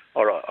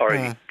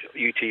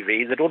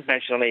UTV, they don't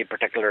mention any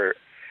particular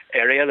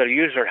area. They'll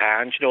use their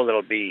hands.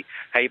 There'll be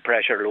high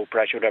pressure, low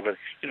pressure,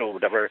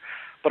 whatever.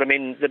 But I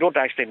mean, they don't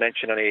actually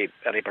mention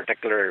any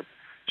particular,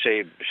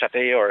 say,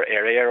 city or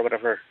area or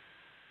whatever.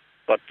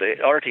 But the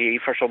RTE,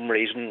 for some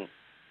reason,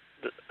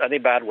 any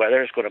bad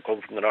weather is going to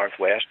come from the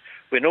northwest.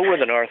 We know where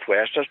the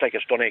northwest is, like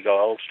it's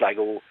Donegal,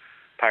 Sligo,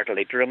 part of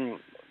Leitrim.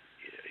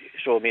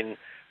 So, I mean,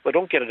 we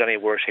don't get it any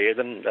worse here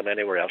than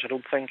anywhere else, I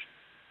don't think.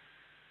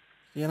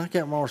 You not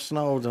get more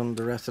snow than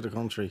the rest of the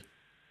country?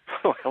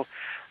 Well,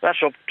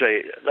 that's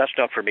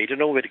not for me to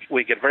know.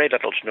 We get very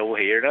little snow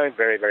here now,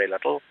 very, very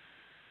little.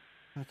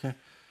 Okay.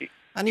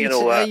 And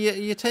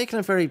you're taking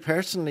it very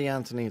personally,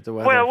 Anthony, the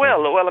weather.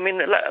 Well, I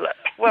mean,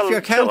 if you're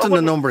counting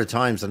the number of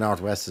times the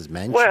Northwest is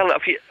mentioned. Well,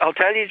 I'll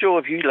tell you, Joe.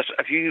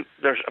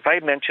 If I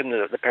mention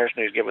the person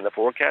who's giving the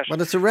forecast,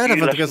 well, it's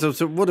irrelevant because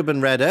it would have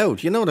been read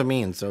out. You know what I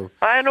mean? So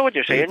I know what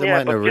you're saying.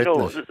 Yeah, but there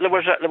was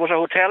a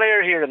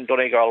hotelier here in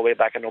Donegal way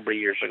back a number of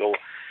years ago,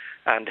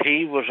 and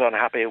he was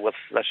unhappy with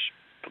this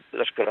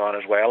going on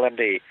as well. And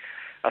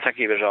I think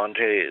he was on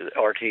to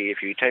RT a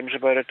few times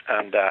about it,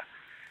 and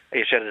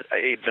he said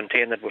he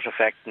maintained it was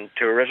affecting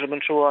tourism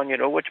and so on,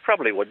 which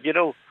probably would, If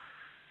you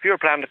were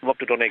planning to come up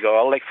to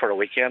Donegal, like for a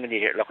weekend, and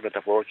you're looking at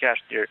the forecast,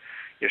 you're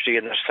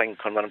seeing this thing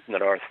coming in from the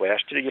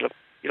northwest, you'll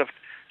have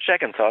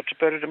second thoughts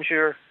about it, I'm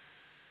sure.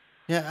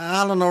 Yeah,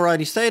 Alan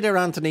O'Reilly, stay there,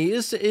 Anthony.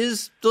 Does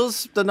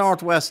the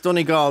northwest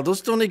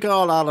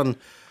Donegal, Alan,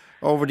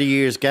 over the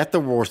years get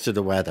the worst of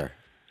the weather?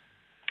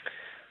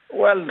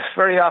 Well,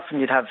 very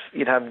often you'd have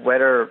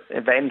weather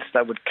events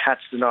that would catch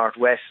the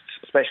northwest,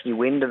 especially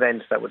wind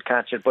events that would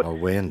catch it. But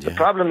the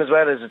problem as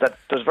well is that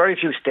there's very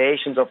few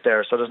stations up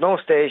there, so there's no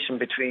station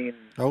between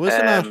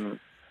Malin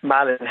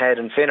Head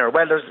and Finner.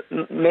 Well, there's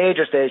a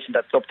major station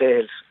that's up the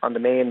hills on the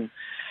main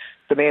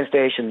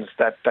stations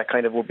that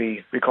kind of will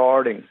be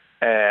recording.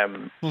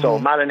 So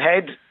Malin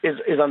Head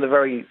is on the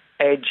very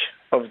edge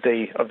of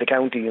the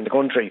county and the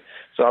country,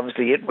 so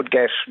obviously it would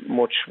get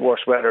much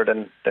worse weather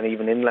than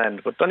even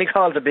inland. But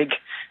Donegal's a big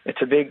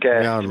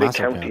county,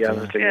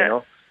 obviously.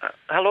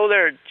 Hello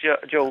there,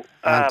 Joe.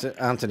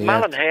 Anthony.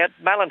 Malin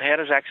Head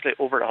is actually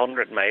over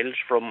 100 miles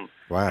from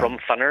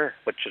Finner,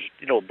 which is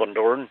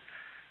Bundoran.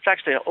 It's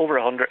actually over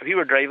 100. If you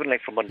were driving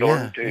like from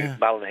Bundoran to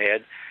Malin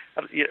Head,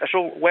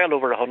 so well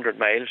over 100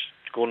 miles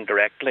going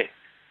directly.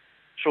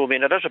 So I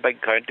mean, it is a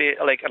big county.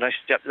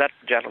 That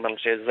gentleman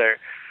says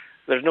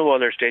there's no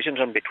other stations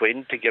in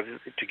between to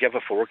give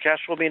a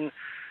forecast. So I mean,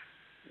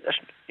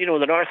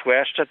 the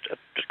northwest it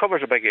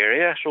covers a big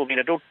area. So I mean,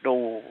 I don't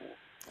know.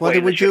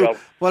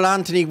 Well,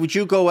 Anthony, would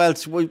you go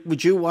else?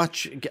 Would you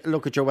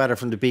look at your weather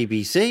from the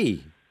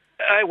BBC?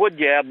 I would,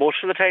 yeah,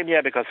 most of the time,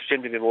 yeah, because it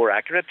seemed to be more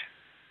accurate.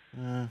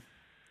 Well,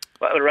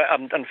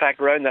 in fact,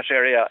 around this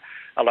area,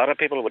 a lot of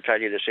people would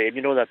tell you the same.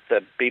 That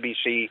the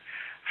BBC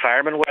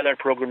fireman weather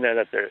programme there,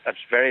 that's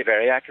very,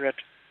 very accurate.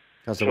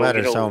 Because the weather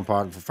is so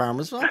important for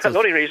farmers. The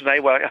only reason I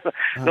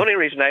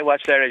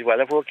watch there is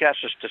weather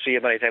forecast is to see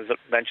how many times it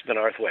mentioned the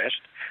northwest.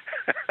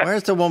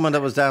 Where's the woman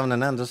that was down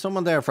in Ennis? There's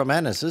someone there from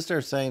Ennis, is there,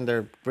 saying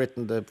they're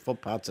gritting the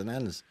footpaths in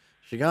Ennis?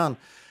 She gone.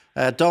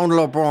 Donal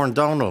O'Byrne,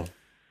 Donal.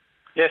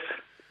 Yes.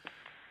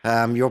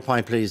 Your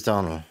point, please,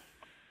 Donal.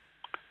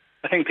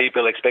 I think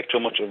people expect too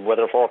much of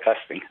weather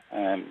forecasting.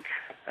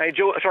 Hey,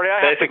 Joe, sorry,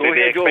 I have to go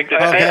here, Joe.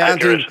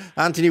 Okay,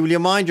 Anthony, will you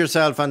mind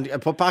yourself and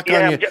put back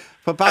on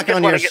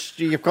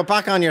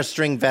your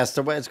string vest?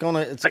 It's gonna.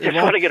 I just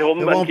want to get home.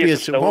 It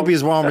won't be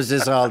as warm as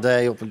this all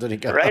day up in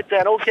Donegal. Right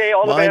then, okay.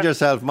 All mind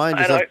yourself.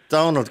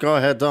 Donald, go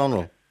ahead,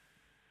 Donald.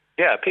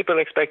 Yeah, people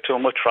expect too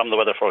much from the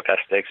weather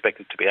forecast. They expect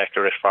it to be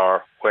accurate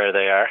for where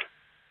they are.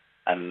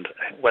 And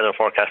weather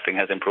forecasting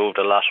has improved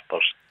a lot,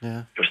 but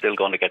you're still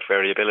going to get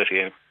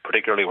variability,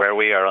 particularly where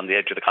we are on the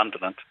edge of the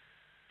continent.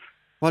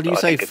 Well, you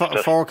say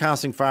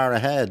forecasting far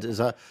ahead is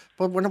that?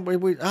 But when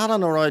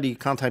Alan O'Reilly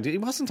contacted, he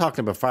wasn't talking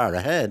about far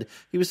ahead.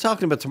 He was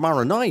talking about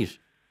tomorrow night.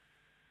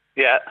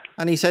 Yeah.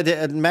 And he said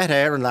Met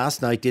Éireann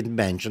last night didn't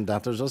mention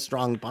that there's a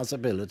strong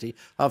possibility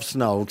of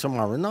snow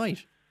tomorrow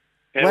night.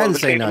 Yeah,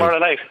 Wednesday night. Tomorrow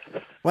night.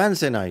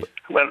 Wednesday night.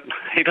 Well,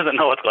 he doesn't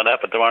know what's going to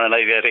happen tomorrow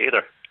night yet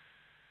either.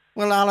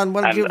 Well, Alan,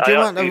 you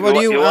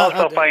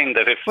also find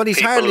that if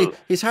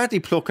he's hardly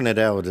plucking it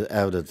out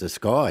of the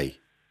sky.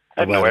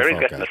 I don't know where he's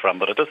getting it from,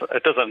 but it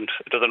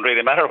doesn't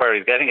really matter where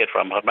he's getting it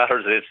from. What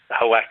matters is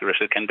how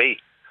accurate it can be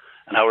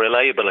and how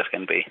reliable it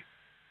can be.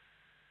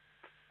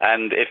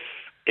 And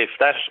if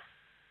that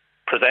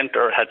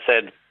presenter had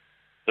said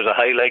there's a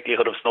high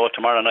likelihood of snow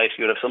tomorrow night,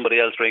 you'd have somebody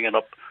else ringing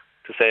up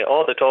to say,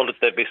 oh, they told us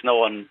there'd be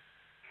snow and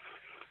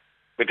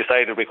we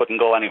decided we couldn't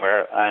go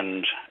anywhere,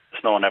 and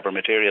snow never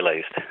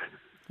materialised.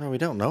 Well, we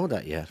don't know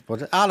that yet.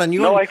 But Alan,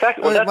 you... No,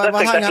 exactly. Well,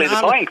 that's exactly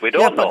the point. We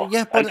don't know.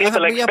 And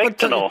people expect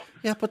to know.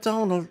 Yeah, but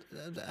Donald,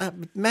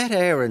 Met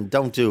Éireann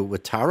don't do it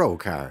with tarot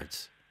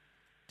cards.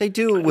 They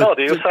do it with... No,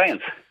 they use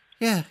science.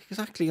 Yeah,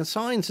 exactly. And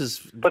science is...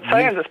 But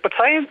science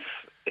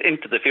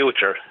into the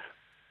future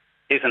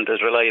isn't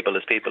as reliable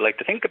as people like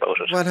to think about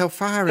it. Well, how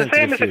far into the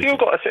future? The same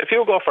as if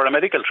you go for a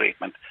medical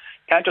treatment,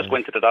 you can't just go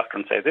into the doctor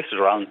and say, this is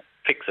wrong,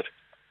 fix it.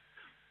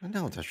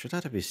 No,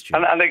 that'd be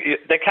stupid. And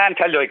they can't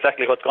tell you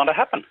exactly what's going to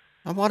happen.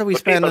 And what are we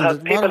spending?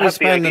 People have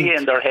the idea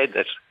in their head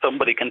that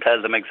somebody can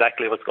tell them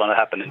exactly what's going to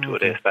happen in 2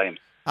 days' time.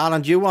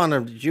 Alan, do you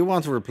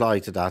want to reply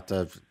to that?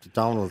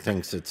 Donald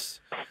thinks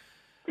it's...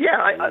 Yeah,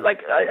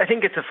 I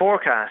think it's a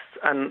forecast,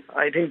 and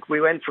I think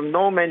we went from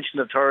no mention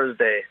of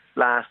Thursday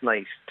last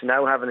night to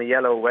now having a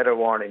yellow weather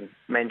warning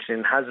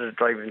mentioning hazardous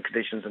driving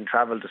conditions and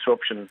travel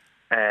disruption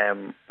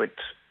with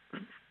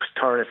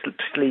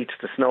sleet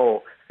to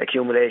snow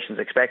accumulations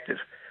expected.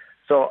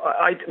 So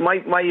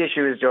my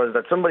issue is, Joe,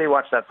 that somebody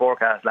watched that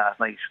forecast last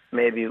night,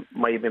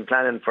 might have been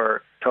planning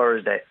for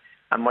Thursday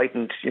and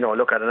mightn't,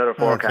 look at another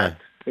forecast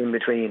in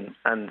between,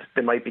 and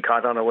they might be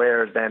caught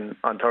unawares then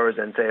on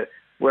Thursday and say,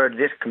 where did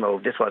this come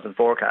out? This wasn't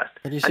forecast.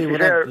 And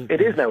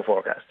it is now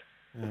forecast.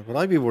 Yeah, well,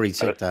 I'd be worried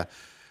that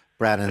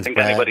Brennan's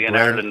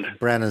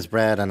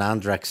bread and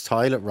Andrex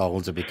toilet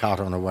rolls would be caught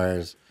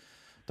unawares.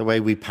 The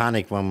way we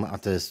panic when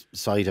at the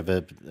sight of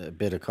a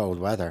bit of cold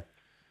weather.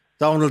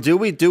 Donald, do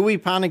we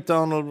panic,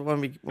 Donald,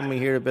 when we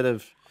hear a bit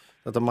of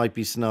that there might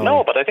be snow?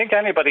 No, but I think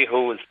anybody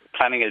who is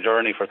planning a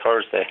journey for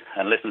Thursday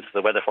and listens to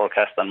the weather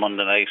forecast on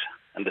Monday night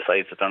and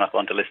decides that they're not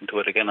going to listen to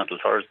it again until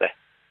Thursday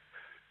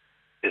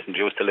isn't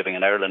used to living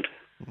in Ireland,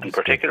 and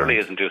particularly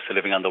isn't used to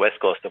living on the west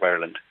coast of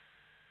Ireland.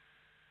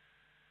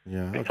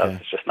 Yeah, because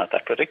it's just not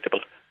that predictable.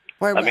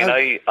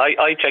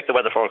 I check the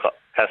weather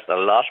forecast a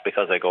lot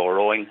because I go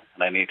rowing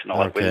and I need to know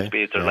what wind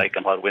speeds are like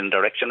and what wind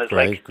direction is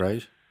like.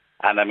 Great.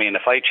 And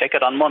if I check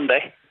it on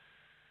Monday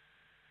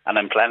and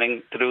I'm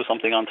planning to do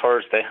something on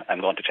Thursday, I'm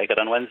going to check it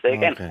on Wednesday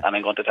again. And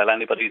I'm going to tell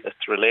anybody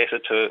that's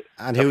related to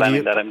the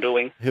planning that I'm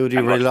doing. Who do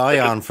you rely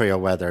on for your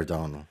weather,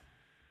 Donald?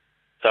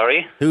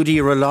 Sorry? Who do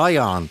you rely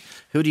on?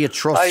 Who do you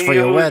trust for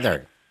your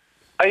weather?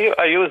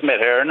 I use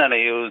Met Éireann and I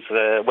use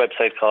a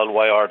website called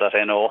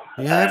yr.no.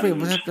 Yeah,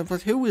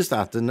 but who is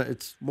that?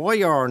 It's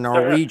YR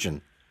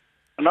Norwegian.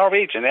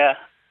 Norwegian, yeah.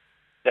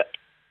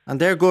 And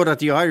they're good at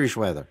the Irish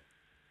weather.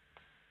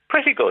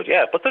 Pretty good,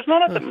 yeah. But there's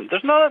none of them.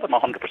 There's none of them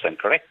 100%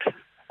 correct,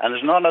 and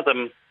there's none of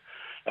them.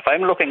 If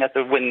I'm looking at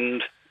the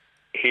wind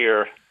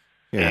here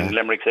in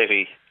Limerick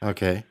City, 4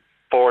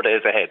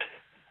 days ahead,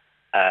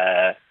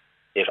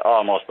 it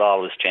almost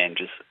always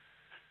changes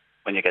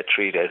when you get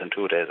 3 days and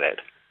 2 days ahead.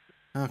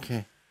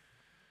 Okay.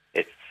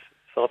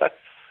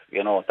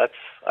 That's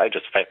I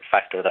just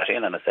factor that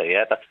in and I say,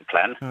 that's the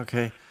plan.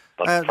 Okay.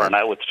 But for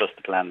now, it's just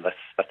the plan.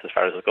 That's as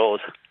far as it goes.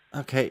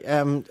 Okay.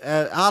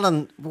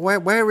 Alan,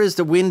 where is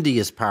the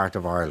windiest part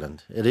of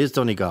Ireland? It is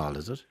Donegal,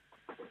 is it?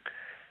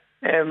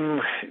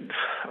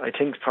 I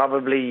think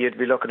probably you'd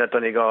be looking at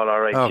Donegal,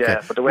 all right,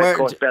 yeah. But the west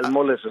coast,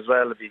 Belmullet as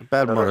well.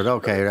 Belmullet,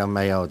 okay, around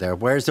Mayo there.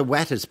 Where's the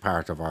wettest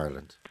part of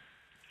Ireland?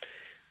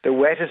 The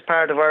wettest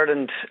part of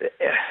Ireland,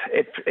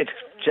 it's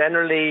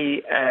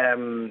generally,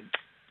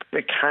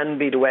 it can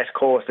be the west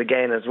coast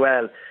again as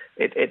well.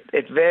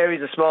 It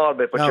varies a small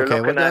bit, but you're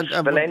looking at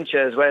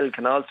Valentia as well,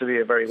 can also be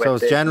a very wet day. So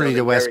it's generally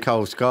the west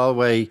coast,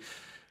 Galway,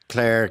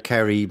 Clare,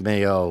 Kerry,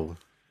 Mayo,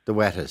 the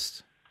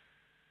wettest.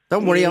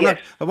 Don't worry, I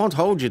won't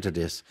hold you to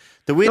this.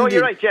 The windiest. No,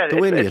 you're right, yeah. The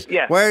windiest.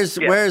 Where's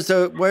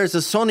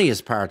the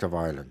sunniest part of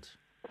Ireland?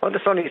 Well,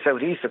 the sunny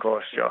southeast, of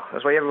course, Joe.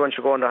 That's why everyone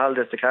should go on their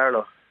holidays to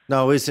Carlow.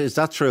 No, is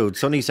that true?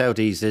 Sunny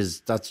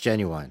southeast that's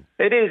genuine.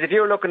 It is. If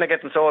you're looking at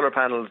getting solar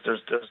panels,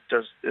 there's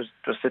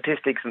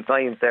statistics and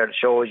science there that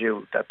shows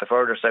you that the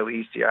further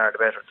southeast you are, the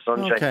better the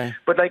sunshine. Okay.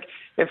 But like,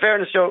 in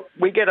fairness, Joe,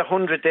 we get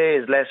 100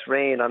 days less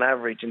rain on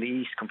average in the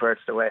east compared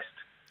to the west.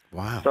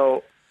 Wow.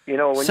 So,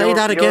 when Say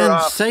that again.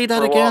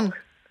 Walk,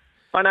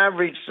 on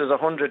average, there's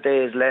 100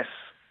 days less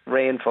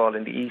rainfall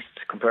in the east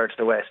compared to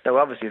the west. Now,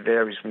 obviously, it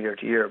varies from year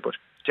to year, but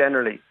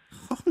generally.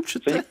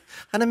 100 days?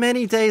 And how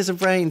many days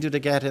of rain do they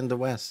get in the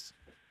west?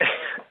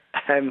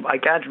 I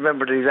can't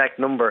remember the exact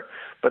number,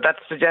 but that's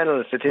the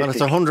general statistic. Well, it's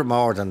 100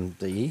 more than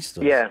the east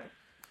does. Yeah.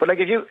 But like,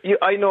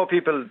 I know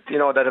people,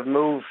 that have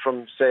moved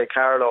from, say,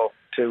 Carlow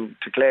to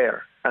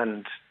Clare,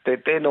 and they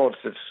notice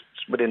it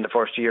within the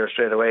first year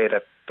straight away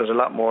that there's a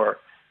lot more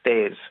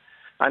days.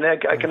 And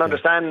I can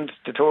understand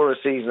the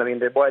tourist season. I mean,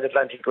 the Wide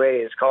Atlantic Way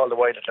is called the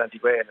Wide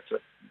Atlantic Way, and it's a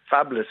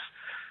fabulous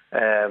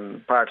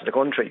part of the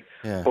country.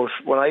 Yeah. But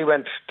when I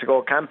went to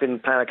go plan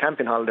a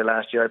camping holiday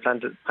last year, I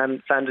planned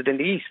it in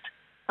the east.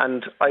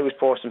 And I was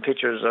posting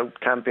pictures of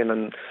camping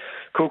and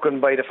cooking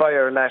by the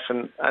fire and that,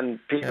 and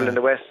people in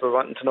the west were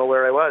wanting to know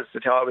where I was.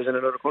 They thought I was in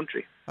another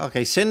country.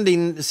 Okay, Cindy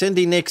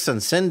Nixon.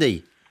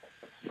 Cindy.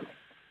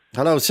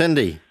 Hello,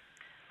 Cindy.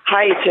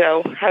 Hi,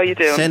 Joe. How are you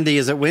doing? Cindy,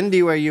 is it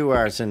windy where you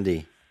are,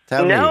 Cindy?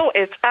 Tell me. No,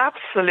 it's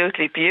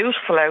absolutely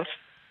beautiful out.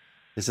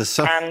 Is it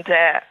so? And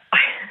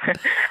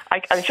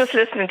I was just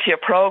listening to your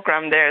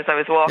programme there as I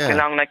was walking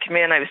along, and I came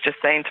in, I was just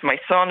saying to my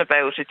son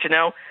about it,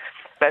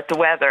 about the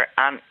weather,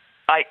 and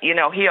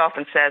he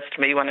often says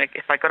to me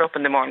if I got up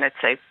in the morning, I'd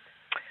say,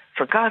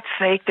 for God's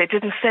sake, they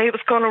didn't say it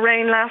was going to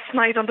rain last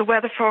night on the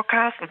weather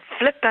forecast, and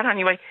flip that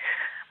anyway.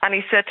 And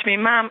he said to me,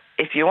 Ma'am,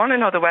 if you want to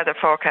know the weather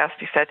forecast,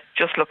 he said,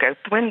 just look out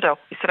the window.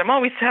 He said, I'm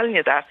always telling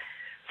you that.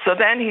 So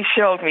then he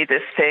showed me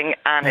this thing,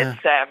 and it's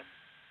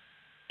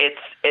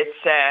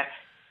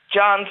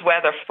John's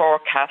weather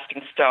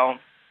forecasting stone.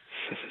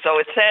 So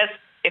it says,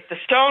 if the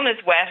stone is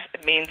wet,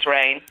 it means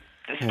rain.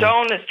 The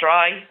stone is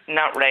dry,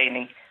 not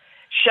raining.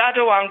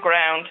 Shadow on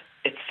ground,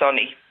 it's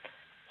sunny.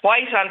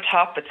 White on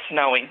top, it's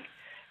snowing.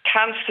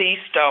 Can't see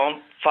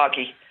stone,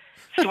 foggy.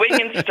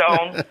 Swinging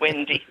stone,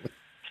 windy.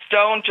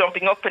 Stone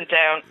jumping up and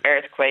down,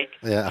 earthquake.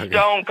 Yeah, okay.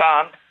 Stone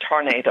gone,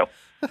 tornado.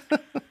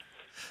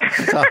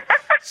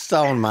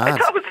 Stone mad.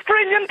 That was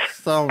brilliant.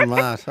 Stone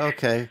mad,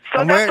 okay.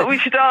 So that's what we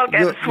should all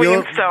get,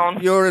 swinging stone.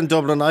 You're in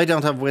Dublin. I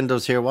don't have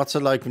windows here. What's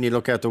it like when you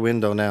look out the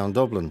window now in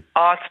Dublin?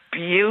 Oh, it's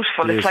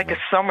beautiful. It's like a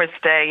summer's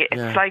day.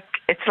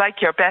 It's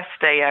like your best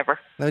day ever.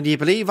 Now, do you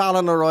believe,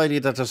 Alan O'Reilly,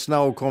 that there's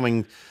snow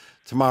coming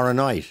tomorrow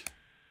night?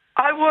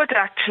 I would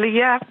actually,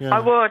 yeah. I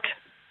would.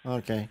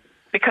 Okay.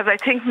 Because I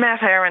think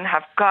Met Éireann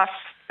have got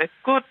a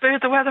good bit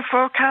of the weather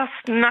forecast.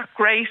 Not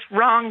great,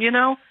 wrong,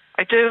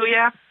 I do,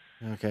 yeah.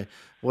 Okay.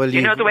 Well,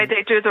 you know the way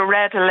they do the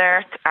red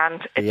alert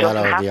and it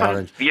doesn't happen? The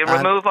orange. You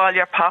remove all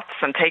your pots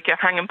and take your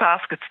hanging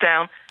baskets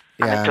down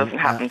and it doesn't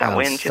happen that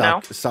wind,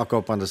 Stock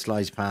up on the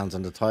sliced pans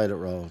and the toilet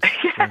rolls.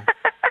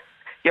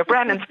 Your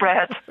Brennan's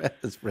bread.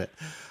 Brennan's bread.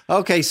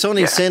 Okay,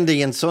 sunny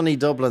Cindy in sunny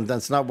Dublin.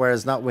 That's not where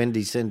it's not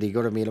windy, Cindy.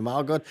 Good to meet him.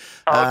 All good.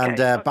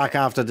 Okay, and back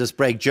after this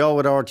break, Joe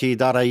at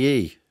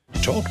RT.ie.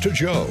 Talk to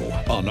Joe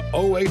on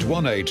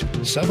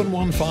 0818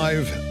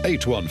 715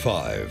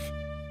 815.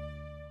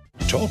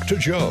 Talk to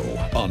Joe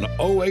on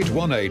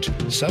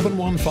 0818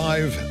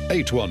 715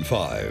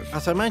 815.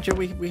 As I mentioned,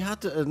 we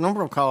had a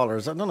number of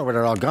callers. I don't know where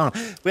they're all gone.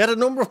 We had a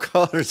number of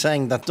callers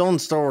saying that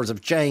Dunnes Stores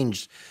have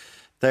changed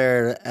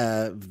their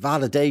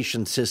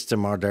validation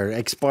system or their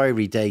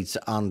expiry dates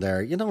on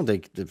their,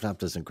 they've had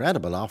this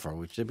incredible offer,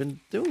 which they've been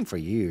doing for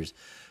years,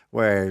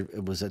 where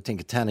it was, I think,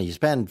 a tenner. You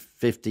spend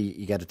 50,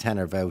 you get a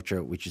tenner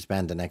voucher, which you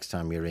spend the next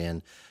time you're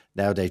in.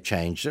 Now they've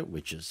changed it,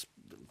 which is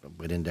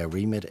within their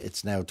remit.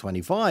 It's now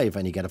 25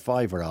 and you get a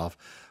 $5 off.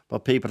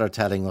 But people are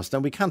telling us, now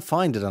we can't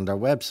find it on their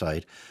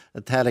website,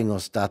 telling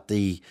us that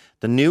the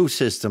new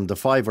system, the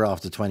 $5 off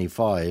the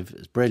 25,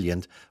 is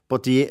brilliant,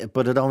 but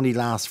it only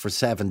lasts for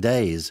 7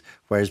 days,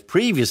 whereas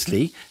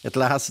previously it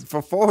lasted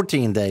for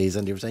 14 days.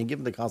 And you were saying,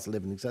 given the cost of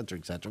living, etc.,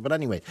 etc. But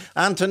anyway,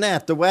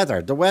 Antoinette, the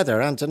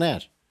weather,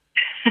 Antoinette.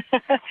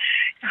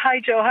 Hi,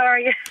 Joe. How are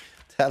you?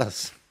 Tell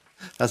us.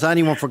 Has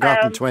anyone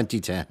forgotten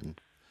 2010?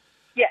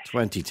 Yes,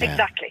 2010.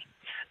 Exactly.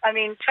 I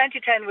mean,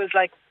 2010 was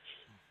like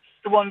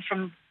the one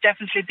from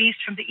definitely Beast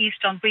from the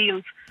East on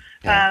wheels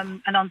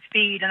and on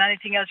speed and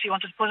anything else you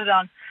wanted to put it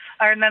on.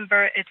 I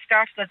remember it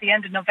started at the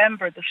end of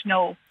November, the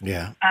snow.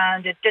 Yeah.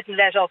 And it didn't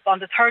let up. On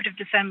the 3rd of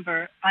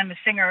December, I'm a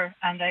singer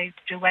and I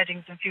do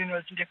weddings and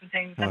funerals and different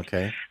things.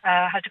 Okay.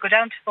 And had to go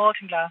down to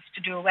Baltinglass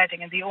to do a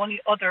wedding. And the only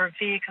other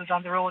vehicles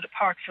on the road,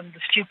 apart from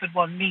the stupid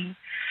one, me,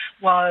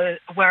 were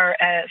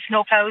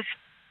snowplows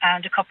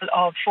and a couple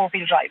of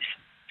four-wheel drives.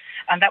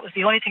 And that was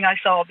the only thing I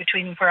saw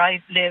between where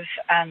I live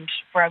and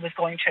where I was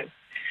going to.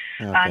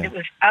 Okay. And it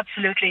was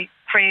absolutely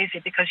crazy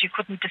because you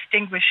couldn't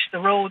distinguish the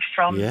road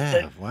from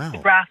the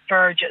grass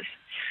verges.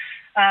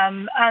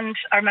 And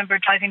I remember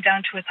driving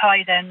down to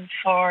Athy then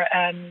for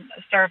a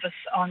service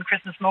on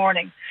Christmas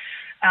morning.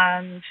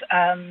 And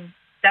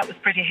that was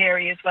pretty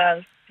hairy as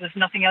well. There was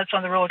nothing else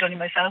on the road, only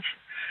myself.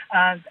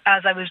 And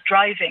as I was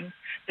driving,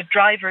 the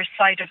driver's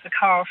side of the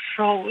car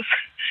froze,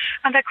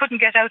 and I couldn't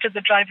get out of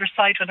the driver's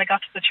side when I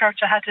got to the church.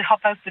 I had to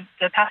hop out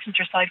the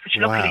passenger side, which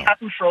luckily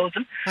hadn't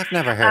frozen. I've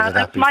never heard of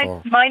that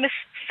before. Minus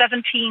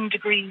 17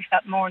 degrees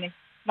that morning,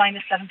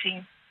 minus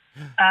 17.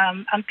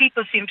 And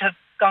people seem to have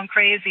gone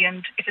crazy,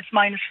 and if it's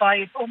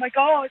 -5, oh my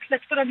God,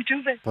 let's put on a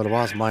duvet. But it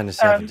was minus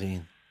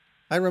 17.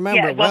 I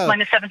remember it was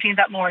minus 17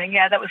 that morning.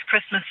 Yeah, that was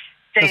Christmas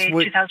Day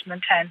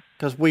 2010.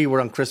 Because we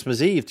were on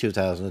Christmas Eve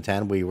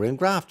 2010, we were in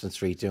Grafton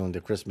Street doing the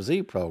Christmas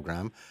Eve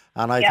programme,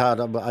 and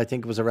I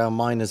think it was around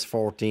minus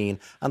 14.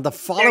 And the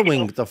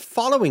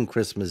following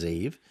Christmas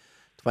Eve,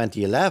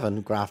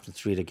 2011, Grafton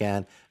Street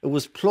again, it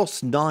was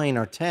 +9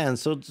 or 10.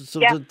 So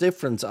the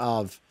difference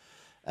of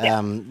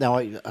now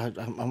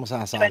I must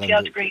ask Alan.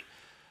 20 degrees.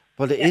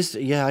 But it is,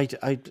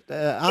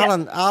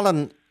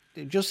 Alan,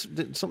 just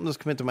something that's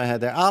come into my head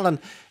there. Alan,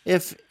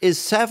 if it's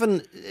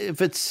 7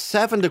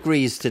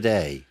 degrees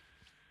today,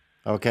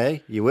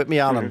 okay, you with me,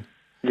 Alan?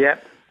 Mm-hmm. Yeah.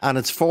 And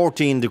it's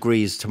 14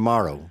 degrees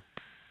tomorrow.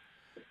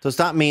 Does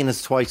that mean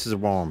it's twice as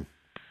warm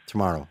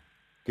tomorrow?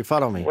 Do you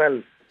follow me?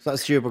 Well,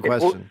 that's a stupid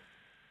question.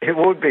 It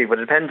would be, but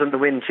it depends on the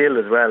wind chill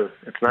as well.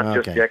 It's not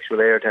just the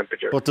actual air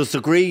temperature. But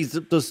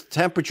does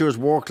temperatures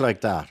work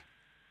like that?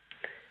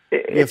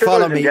 You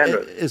follow me?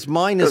 Is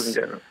minus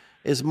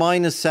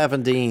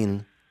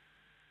 17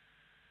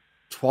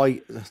 twice?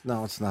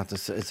 No, it's not.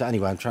 It's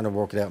anyway. I'm trying to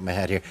work it out in my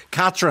head here.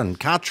 Catherine.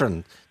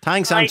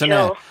 Thanks, Hi,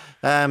 Antoinette.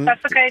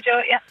 That's okay,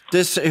 Joe. Yeah.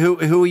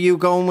 Who are you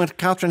going with,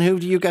 Catherine? Who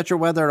do you get your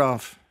weather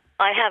off?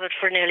 I have it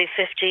for nearly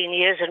 15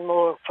 years and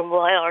more from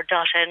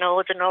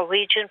YR.no, the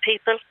Norwegian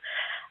people.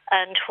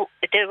 And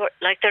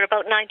they're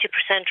about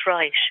 90%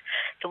 right.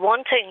 The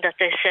one thing that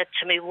they said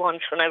to me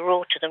once when I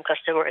wrote to them, because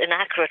they were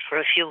inaccurate for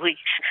a few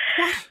weeks,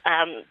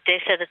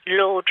 they said that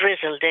low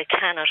drizzle they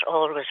cannot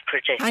always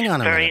predict. Hang on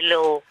a very minute.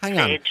 low Hang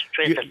on.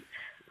 drizzle.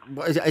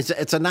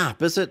 It's an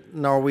app, is it?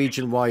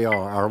 Norwegian YR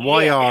or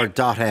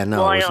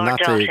YR.no? It's not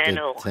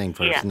the thing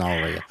for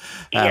Norway.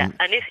 And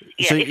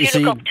if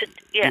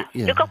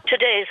you look up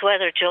today's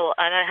weather, Joe,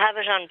 and I have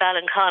it on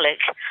Ballincollig.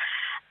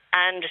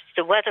 And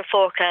the weather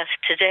forecast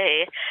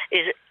today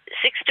is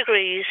 6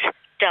 degrees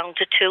down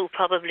to 2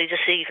 probably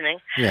this evening.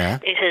 Yeah.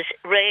 It has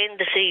rained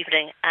this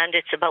evening, and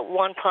it's about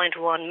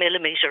 1.1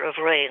 millimetre of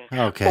rain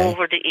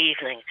over the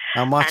evening.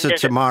 And what's it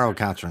tomorrow,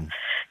 Catherine?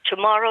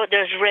 Tomorrow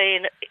there's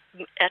rain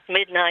at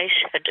midnight,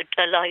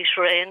 a light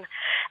rain,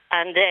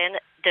 and then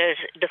the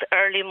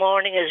early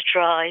morning is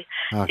dry,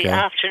 the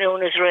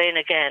afternoon is rain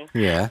again,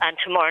 and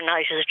tomorrow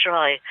night is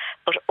dry.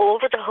 But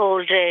over the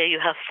whole day you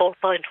have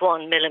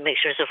 4.1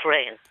 millimetres of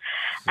rain,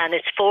 and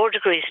it's 4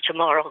 degrees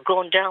tomorrow,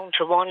 going down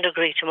to 1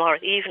 degree tomorrow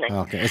evening.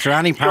 Okay. Is there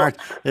any part,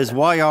 is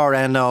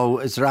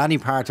there any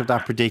part of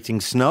that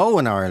predicting snow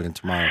in Ireland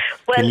tomorrow?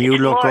 Well, can you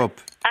look up?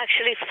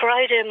 Actually,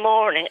 Friday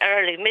morning,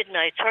 early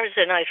midnight,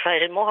 Thursday night,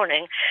 Friday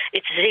morning,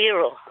 it's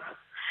 0.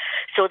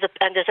 So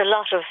and there's a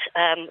lot of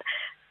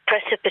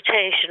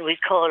precipitation, we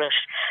call it,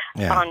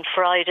 on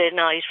Friday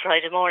night,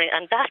 Friday morning,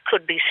 and that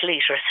could be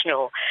sleet or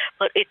snow.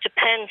 But it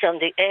depends on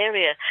the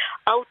area.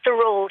 Out the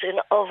road in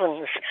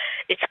Ovens,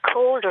 it's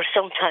colder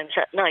sometimes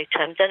at night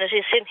time than it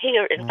is in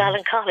here in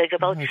Ballincollig,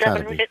 about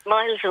 7 or 8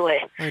 miles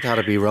away. I'd have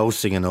to be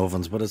roasting in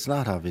Ovens, but it's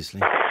not,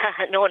 obviously.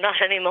 No,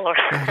 not anymore.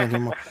 Not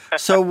anymore.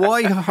 So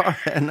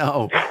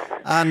YR.no.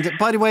 And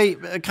by the way,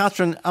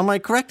 Catherine, am I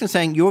correct in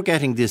saying you're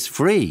getting this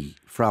free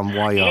from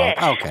YR?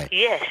 Yes. Okay.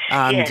 Yes.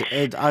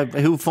 And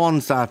who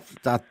funds that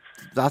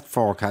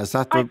forecast?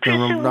 That the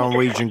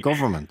Norwegian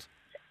government?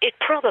 It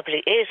probably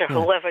is, or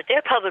whoever.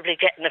 They're probably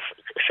getting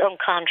some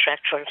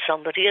contract from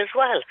somebody as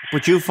well.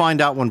 But you find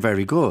that one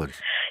very good.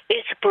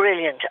 It's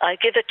brilliant. I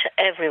give it to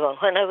everyone.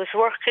 When I was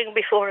working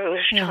before I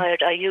was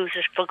retired, I used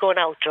it for going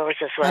outdoors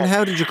as well. And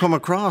how did you come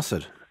across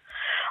it?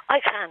 I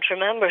can't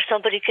remember.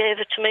 Somebody gave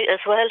it to me as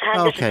well,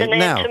 handed the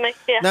name to me.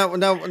 Yeah.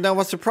 Now,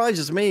 what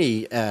surprises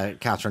me,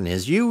 Catherine,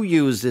 is you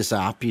use this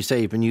app. You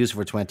say you've been using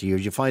it for 20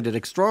 years. You find it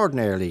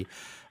extraordinarily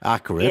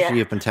accurate. Yeah.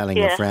 You've been telling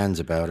your friends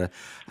about it.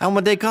 And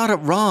when they got it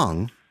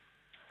wrong,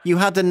 you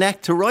had the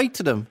neck to write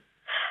to them.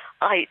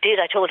 I did.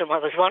 I told them I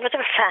was one of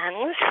their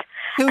fans.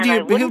 Who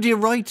do you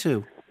write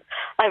to?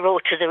 I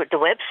wrote to the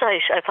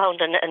website. I found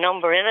a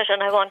number in it,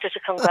 and I wanted to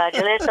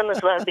congratulate them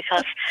as well,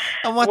 because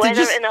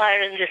weather in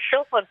Ireland is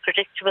so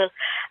unpredictable,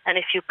 and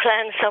if you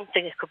plan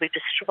something, it could be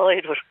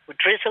destroyed with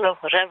drizzle or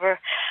whatever.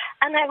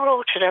 And I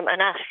wrote to them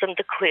and asked them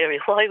the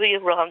query: why were you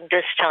wrong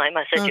this time?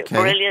 I said, you're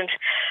brilliant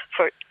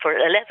for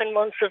 11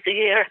 months of the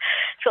year.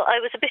 So I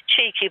was a bit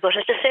cheeky, but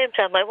at the same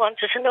time I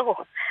wanted to know.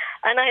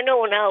 And I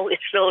know now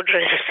it's low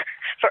drizzle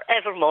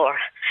forevermore.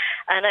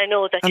 And I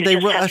know that and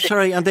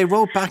they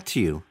wrote back to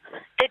you.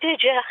 They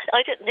did, yeah.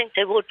 I didn't think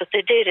they would, but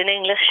they did in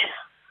English.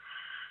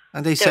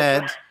 And they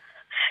said?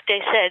 They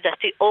said that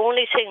the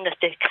only thing that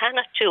they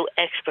cannot do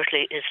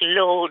expertly is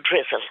low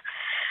drizzle.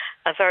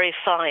 A very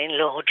fine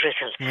low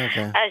drizzle.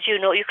 Okay. As you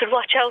know, you could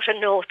watch out and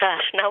note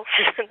that now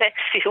for the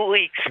next few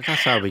weeks.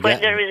 That's how we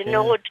when there is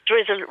no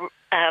drizzle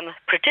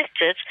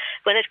predicted,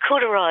 when it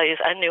could arrive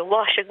and your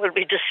washing will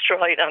be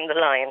destroyed on the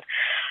line.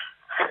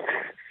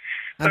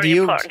 And very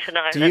important in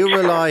Ireland. Do you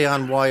rely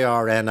on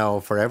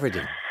YRNO for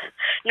everything?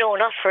 No,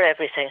 not for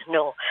everything,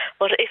 no.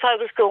 But if I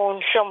was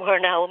going somewhere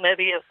now,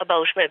 maybe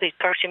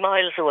 30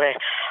 miles away,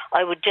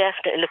 I would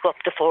definitely look up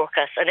the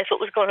forecast. And if it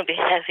was going to be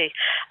heavy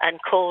and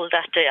cold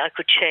that day, I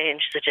could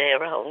change the day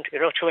around,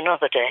 to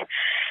another day.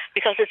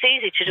 Because it's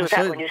easy to do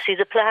that when you see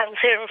the plans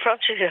here in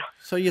front of you.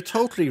 So you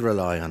totally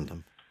rely on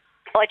them?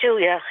 I do,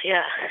 yeah,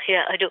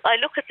 I do. I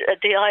look at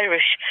the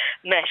Irish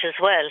Met as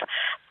well,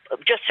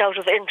 just out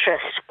of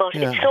interest, but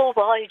it's so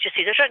wide, you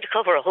see. They're trying to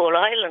cover a whole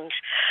island,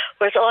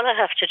 whereas all I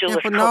have to do is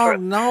cover...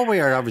 Norway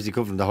are obviously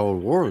covering the whole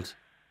world.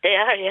 They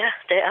are.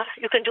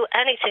 You can do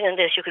anything in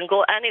this. You can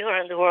go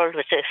anywhere in the world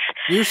with this.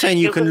 You're saying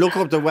you can look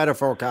up the weather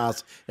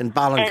forecast in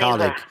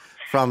Ballincollig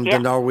from the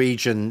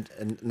Norwegian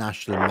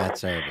National Met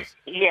Service?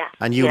 Yeah.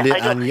 And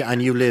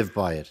you live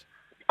by it?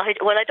 I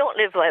don't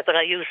live by it, but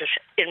I use it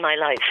in my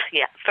life,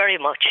 very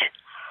much.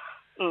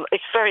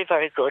 It's very,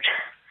 very good.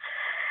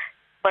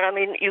 But I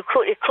mean, it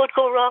could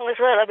go wrong as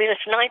well. I mean,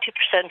 it's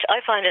 90%. I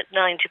find it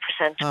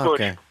 90%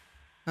 good.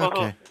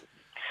 Okay.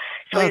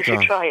 So you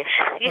should try it.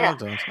 Yeah. Well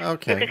done.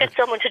 Okay. You could get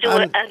someone to do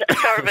a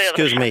survey.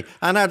 Excuse me.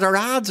 And are there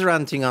ads or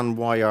anything on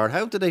YR?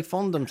 How do they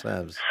fund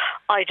themselves?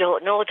 I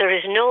don't know. There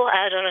is no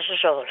ad on it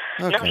at all.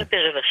 Okay. Not a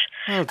bit of it.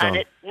 Well done.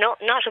 And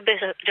not a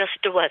bit of just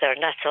the weather,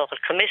 and that's all.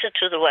 Committed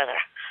to the weather.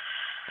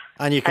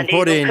 And you can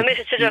put in...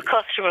 committed to their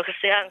customer because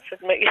they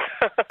answered me.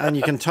 And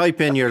you can type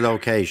in your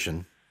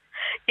location.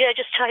 Yeah,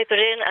 just type it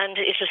in and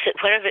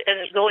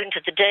it'll go into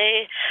the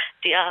day,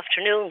 the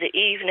afternoon, the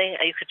evening.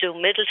 You could do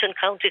Middleton,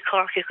 County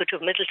Cork. You could do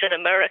Middleton,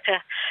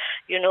 America.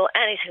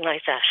 Anything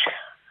like that.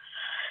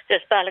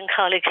 There's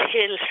Ballincollig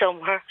Hill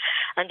somewhere,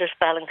 and there's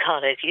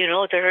Ballincollig.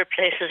 There are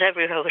places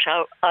everywhere with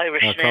our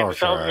Irish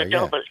names on the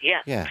double.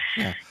 Yeah.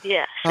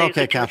 So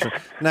okay, Catherine.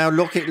 Now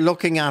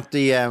looking at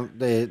the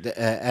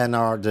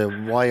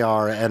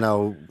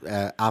YRNO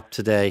app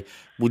today,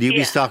 will you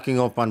be stocking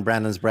up on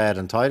Brennan's bread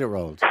and toilet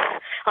rolls?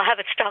 I have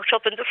it stocked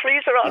up in the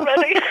freezer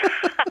already.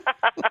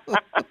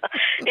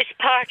 It's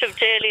part of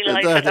daily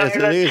life in Ireland.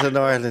 It is in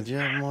Ireland,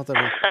 yeah, mother.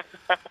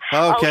 Okay.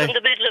 Out in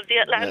the middle of the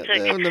Atlantic.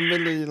 In the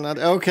middle of the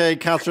Atlantic. Okay,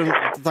 Catherine,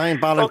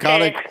 thank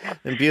Ballincollig,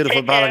 in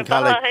beautiful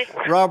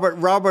Ballincollig.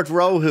 Robert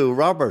Rohu.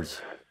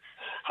 Robert.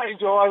 Hi,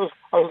 Joe.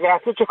 I was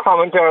glad to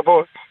comment there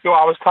about you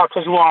always talk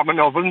as warm in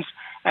ovens.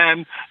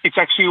 It's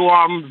actually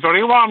warm,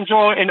 very warm,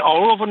 Joe, in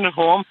our oven at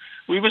home.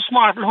 We have a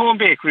smart home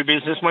bakery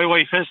business, my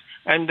wife is,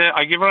 and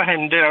I give her a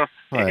hand there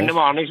in the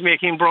mornings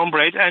making brown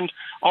bread, and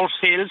our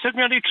sales have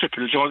nearly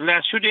tripled, Joe, the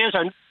last few days.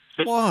 And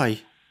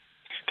why?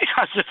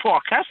 Because of the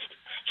forecast.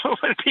 So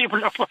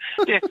people are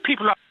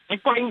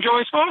like buying Joe,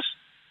 I suppose.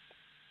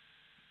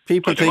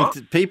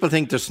 People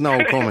think there's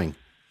snow coming.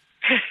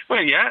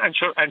 Well, yeah, and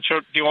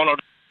sure, the owner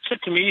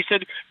said to me, he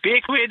said,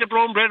 bake away the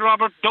brown bread,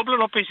 Robert, double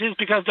it up, he says,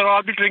 because they'll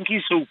all be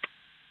drinking soup.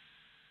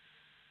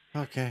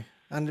 Okay,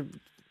 and...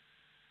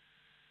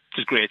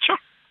 It's great, sure.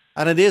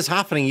 And it is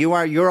happening.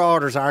 Your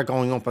orders are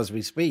going up as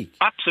we speak.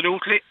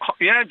 Absolutely.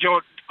 Yeah,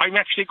 Joe, I'm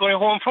actually going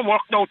home from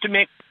work now to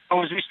make,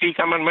 as we speak,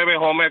 I'm on my way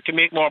home to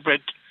make more bread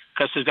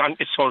because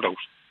it's sold out.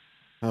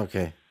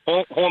 Okay.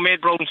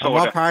 Homemade brown soda. And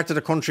what part of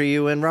the country are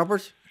you in,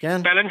 Robert?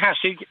 Again?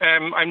 Ballinhassig.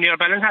 I'm near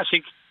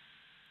Ballinhassig.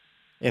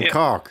 In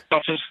Cork?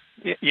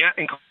 Yeah,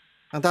 in Cork.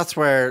 And that's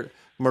where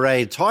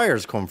Mairead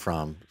Tyers comes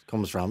from,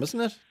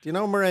 isn't it? Do you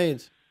know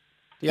Mairead?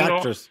 The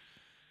actress.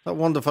 That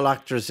wonderful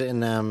actress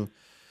in...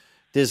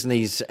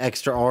 Disney's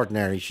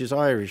Extraordinary. She's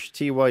Irish.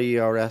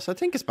 Tyers. I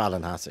think it's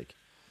Ballinhassig.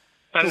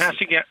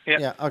 Ballinhassig, yeah.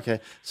 Yeah. Okay.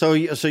 So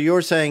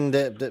you're saying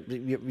that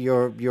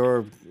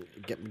you're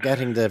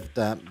getting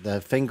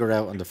the finger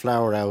out and the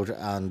flour out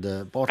and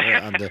the butter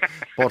and the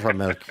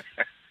buttermilk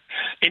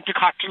into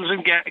cocktails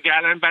and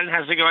gala and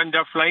Ballinhassig, and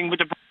they're flying with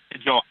the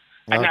bread, Joe,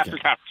 and apple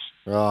tarts.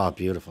 Oh,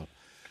 beautiful.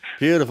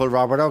 Beautiful,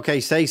 Robert. Okay,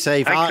 stay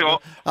safe.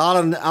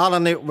 Alan,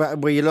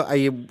 were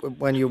you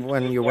when you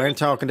weren't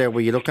talking there?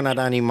 Were you looking at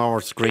any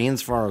more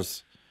screens for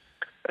us?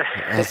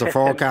 Has the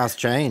forecast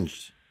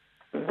changed?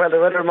 Well, the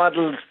weather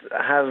models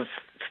have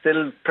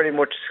still pretty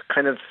much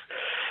kind of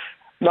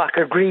not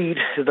agreed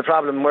to the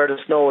problem where the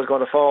snow is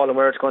going to fall and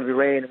where it's going to be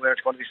rain and where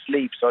it's going to be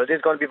sleep. So it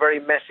is going to be very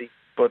messy,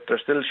 but they're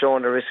still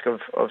showing the risk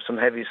of some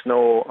heavy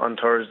snow on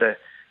Thursday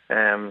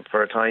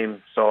for a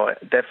time. So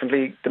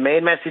definitely the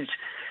main message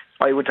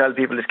I would tell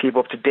people is keep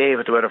up to date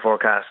with the weather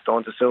forecast.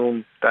 Don't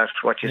assume that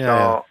what you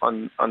saw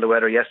on the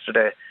weather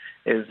yesterday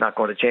is not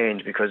going to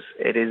change, because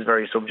it is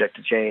very subject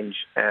to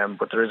change.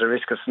 But there is a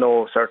risk of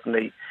snow,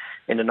 certainly,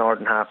 in the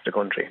northern half of the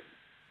country.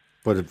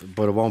 But it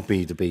won't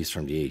be the beast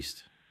from the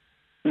east?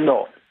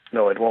 No,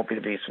 it won't be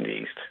the beast from the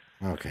east.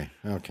 Okay.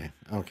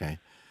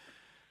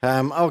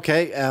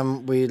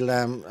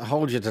 We'll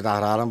hold you to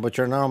that, Alan, but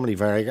you're normally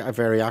very,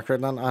 very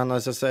accurate. And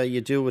as I say, you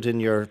do it in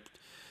your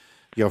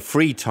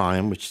free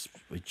time, which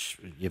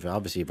you've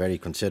obviously a very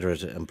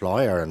considerate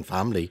employer and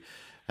family,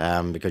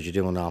 because you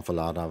do an awful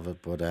lot of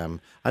it. But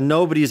and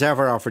nobody's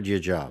ever offered you a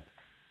job.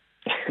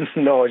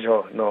 No,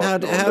 Joe. No.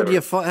 How do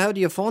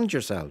you fund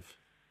yourself?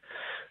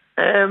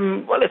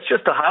 Well, it's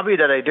just a hobby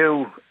that I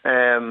do.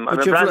 I'm a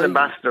brand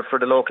ambassador for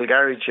the local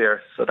garage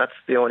here, so that's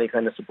the only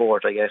kind of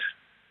support I get.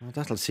 Well,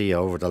 that'll see you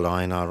over the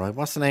line, all right.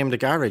 What's the name of the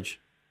garage?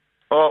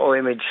 Auto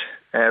Image,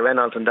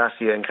 Renault and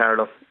Dacia in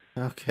Carlow.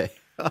 Okay,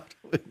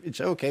 Auto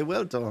Image. Okay,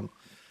 well done.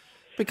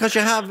 Because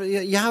you have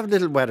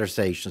little weather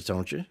stations,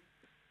 don't you?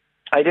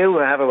 I do.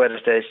 I have a weather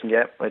station.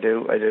 Yeah, I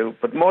do.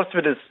 But most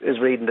of it is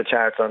reading the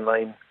charts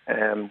online,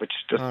 which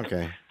is just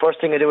first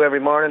thing I do every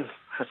morning.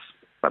 That's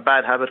a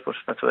bad habit, but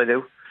that's what I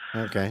do.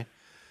 Okay.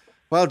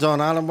 Well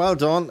done, Alan. Well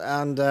done.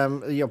 And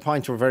your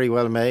points were very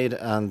well made.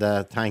 And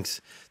thanks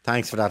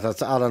for that.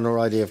 That's Alan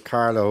O'Reilly of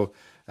Carlow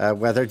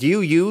Weather. Do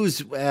you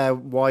use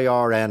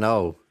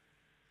YRNO?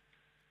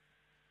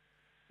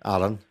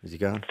 Alan, is he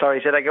gone?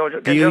 Sorry, said I go?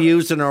 Do you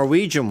use the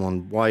Norwegian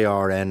one,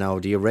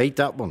 YRNO? Do you rate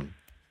that one?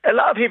 A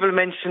lot of people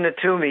mention it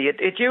to me.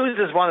 It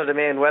uses one of the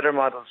main weather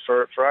models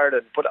for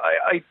Ireland, but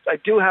I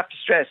do have to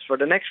stress, for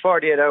the next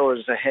 48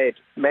 hours ahead,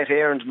 Met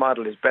Éireann's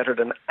model is better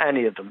than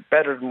any of them,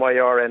 better than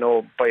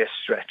YRNO by a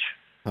stretch.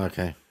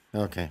 Okay.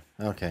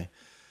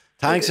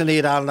 Thanks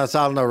indeed, Alan. That's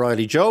Alan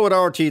O'Reilly. Joe at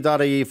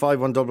RT.ie,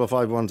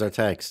 51551's our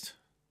text.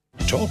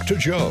 Talk to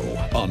Joe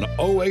on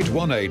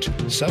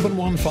 0818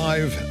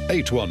 715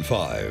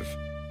 815.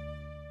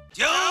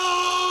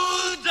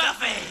 Joe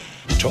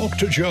Duffy! Talk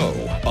to Joe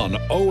on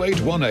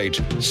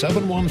 0818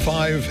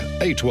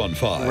 715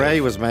 815.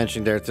 Ray was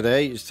mentioning there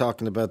today, he's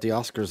talking about the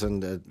Oscars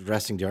and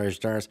addressing the Irish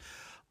stars.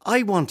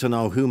 I want to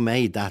know who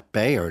made that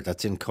bear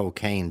that's in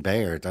Cocaine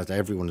Bear that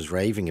everyone is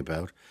raving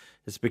about.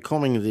 It's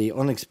becoming the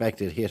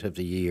unexpected hit of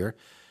the year.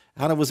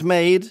 And it was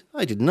made,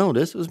 I didn't know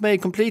this, it was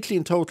made completely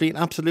and totally and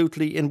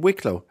absolutely in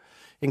Wicklow,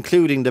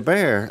 including the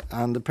bear.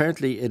 And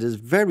apparently it is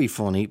very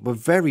funny, but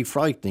very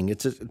frightening.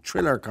 It's a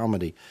thriller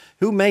comedy.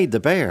 Who made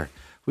the bear?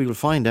 We will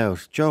find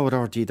out. Joe at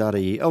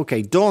RT.ie.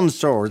 Okay, Dunnes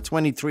Stores,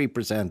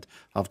 23%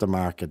 of the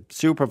market.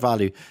 Super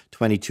Value,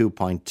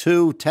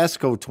 22.2.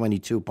 Tesco,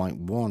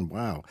 22.1.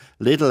 Wow.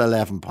 Lidl,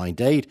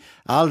 11.8.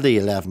 Aldi,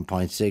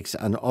 11.6.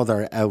 And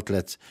other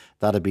outlets,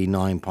 that'd be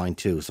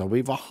 9.2. So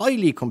we've a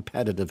highly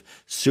competitive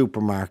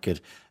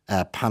supermarket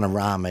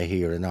panorama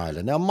here in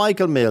Ireland. Now,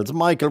 Michael Mills.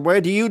 Michael, where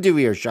do you do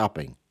your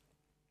shopping?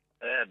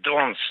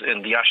 Dunnes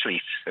in the Ashleaf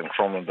in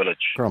Crumlin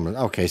Village. Crumlin.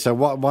 Okay, so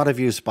what have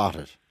you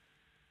spotted?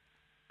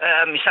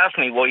 Myself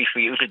and my wife,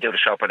 we usually do the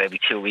shopping every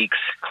 2 weeks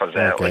because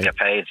we get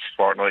paid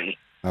fortnightly.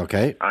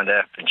 Okay. And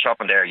been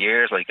shopping there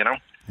years, like, you know.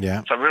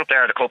 Yeah. So we were up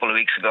there a couple of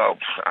weeks ago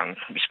and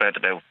we spent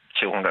about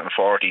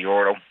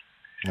 €240.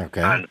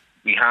 Okay. And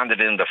we handed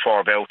in the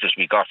 4 vouchers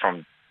we got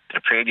from the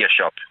previous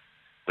shop,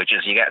 which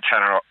is you get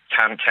 €10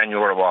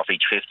 off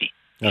each 50.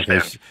 Okay,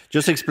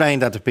 just explain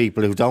that to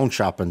people who don't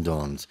shop in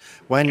Dunnes.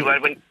 When you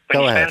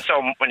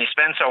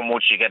spend so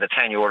much, you get a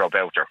 €10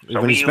 voucher.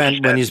 So when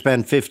you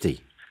spend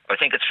 50. I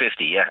think it's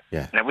 50,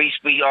 yeah. Now, we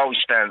always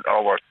spend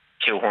over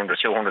 200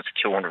 to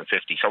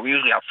 250. So we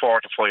usually have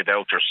 4 to 5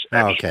 vouchers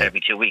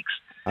every 2 weeks.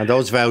 And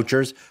those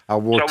vouchers are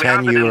worth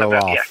 €10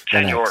 off. Yeah,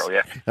 €10,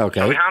 yeah. Okay.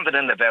 So we handed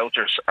in the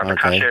vouchers, and the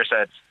cashier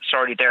said,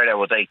 sorry, they're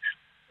out of date.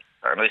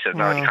 And I said,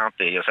 no, they can't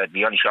be. I said,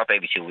 we only shop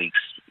every 2 weeks.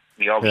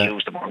 We always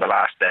use them on the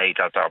last day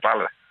that they're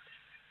valid.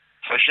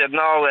 So she said,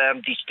 no,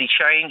 they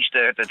changed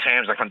the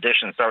terms and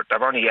conditions.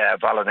 They're only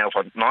valid now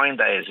for 9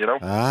 days, you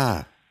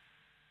know.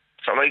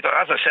 So, like,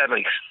 as I said,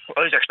 like,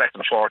 I was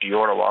expecting €40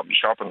 off me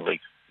shopping,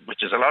 like,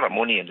 which is a lot of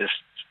money in the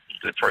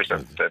price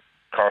of the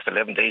cost of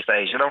living these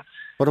days, you know.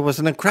 But it was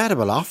an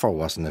incredible offer,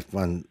 wasn't it?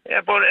 Yeah,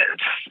 but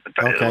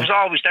it was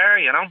always there,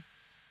 you know.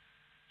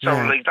 So,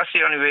 like, that's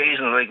the only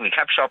reason, like, we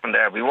kept shopping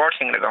there. We were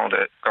thinking of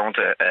going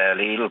to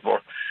Lidl,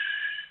 but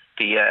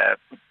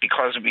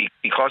because of the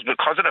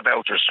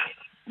vouchers,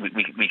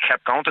 we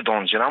kept going to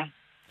Dunnes, you know.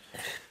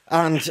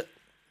 And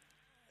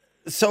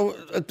so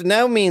it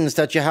now means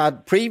that you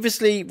had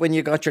previously, when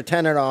you got your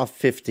tenner off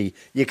 50,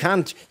 you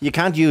can't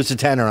use the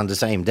tenner on the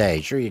same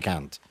day. Sure, you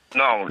can't.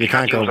 No, you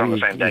can't go on the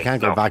same day. You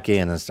can't go back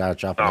in and start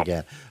shopping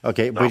again.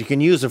 Okay, but you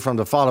can use it from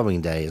the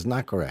following day. Isn't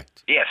that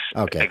correct? Yes.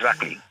 Okay.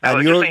 Exactly.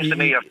 And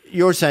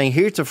you're saying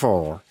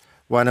heretofore,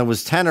 when it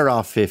was tenner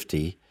off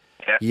 50,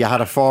 you had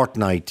a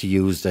fortnight to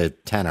use the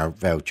tenner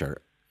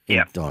voucher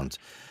in Dunnes.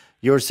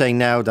 You're saying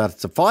now that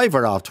it's a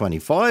 $5 off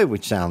 25,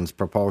 which sounds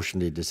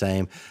proportionally the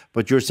same,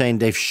 but you're saying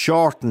they've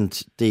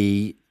shortened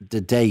the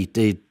date,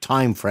 the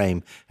time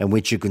frame in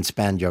which you can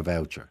spend your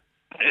voucher.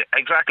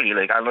 Exactly.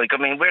 I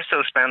mean, we're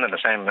still spending the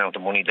same amount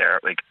of money there.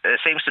 Like, it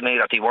seems to me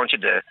that they want you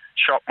to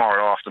shop more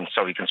often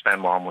so you can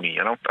spend more money,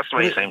 you know? That's the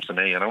way it seems to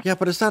me, you know? Yeah,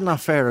 but is that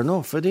not fair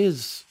enough? It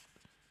is.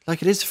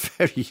 Like, it is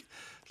very...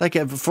 Like,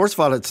 first of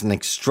all, it's an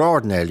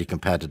extraordinarily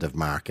competitive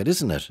market,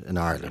 isn't it, in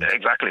Ireland?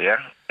 Exactly, yeah.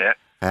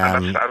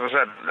 And as I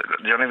said,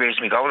 the only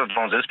reason we go to the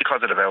Dunnes is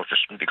because of the vouchers.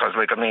 Because,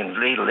 like, I mean,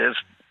 Lidl is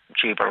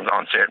cheaper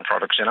on certain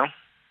products, you know?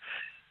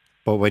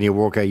 But when you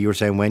work out, you're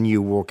saying when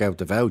you work out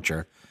the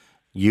voucher,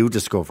 you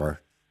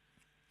discover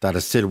that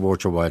it's still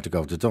worth your while to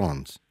go to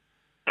Dunnes.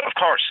 Of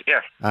course,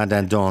 yeah. And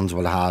then Dunnes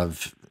will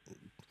have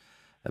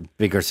a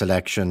bigger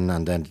selection,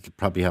 and then they'll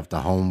probably have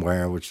the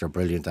homeware, which they're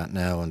brilliant at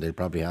now, and they'll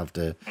probably have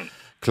the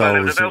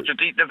clothes. Well,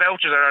 the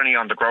vouchers are only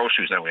on the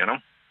groceries now, you know.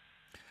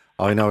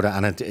 I know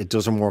that, and it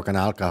doesn't work on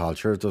alcohol.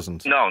 Sure, it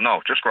doesn't.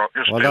 No, just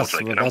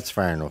food. That's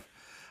fair enough.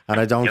 And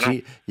I don't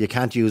see you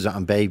can't use it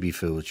on baby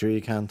food. Sure,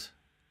 you can't.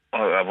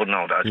 Oh, I wouldn't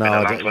know that. It's been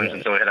a long time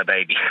since I had a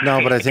baby.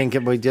 No, but I think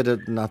we did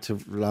it not too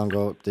long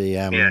ago. You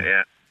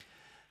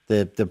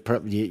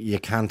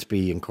can't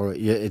be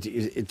encouraged.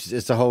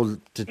 It's a whole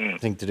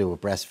thing to do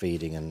with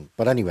breastfeeding,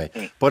 but anyway.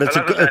 But it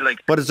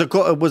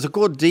was a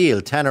good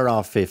deal. Tenner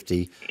off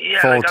 50,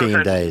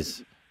 14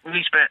 days.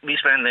 We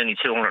spend only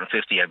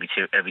 250 every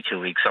 2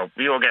 weeks, so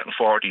we were getting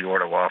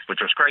 €40 off, which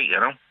was great, you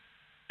know.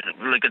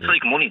 Like it's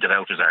like money the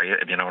vouchers are,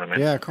 if you know what I mean.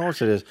 Yeah, of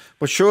course it is.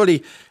 But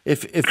surely,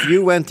 if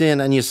you went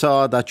in and you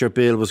saw that your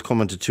bill was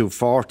coming to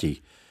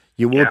 240,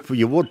 you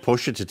would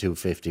push it to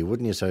 250,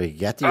 wouldn't you? So you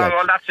get the.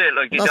 Well, that's it.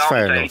 Like that's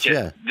fair enough.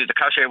 The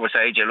cashier would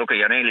say, "Look,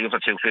 you're nearly up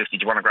at 250.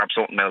 Do you want to grab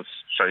something else?"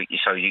 So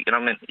you know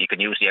what I mean. You can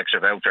use the extra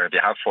voucher if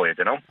you have for it,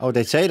 you know. Oh,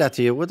 they'd say that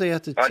to you, would they?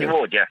 They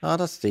would, yeah. Oh,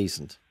 that's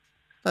decent.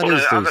 That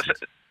is decent.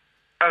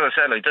 As I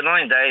said, like the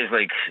 9 days,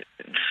 like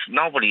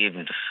nobody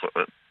even.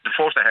 The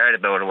first I heard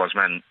about it was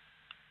when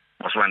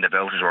the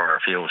vouchers were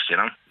refused, you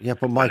know. Yeah,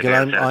 but Michael,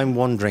 I'm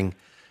wondering,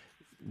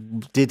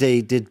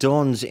 did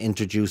Dunn's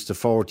introduce the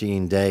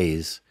 14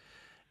 days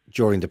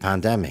during the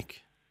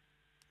pandemic?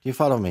 Do you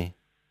follow me?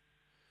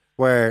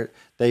 Where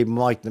they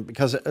might,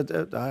 because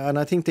and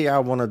I think they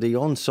are one of the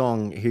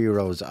unsung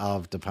heroes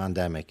of the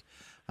pandemic.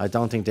 I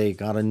don't think they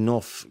got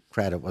enough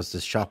credit. Was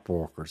the shop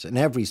workers in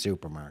every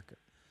supermarket?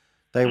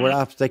 They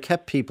were they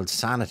kept people's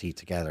sanity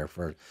together.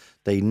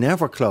 They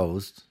never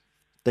closed.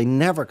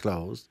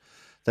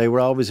 They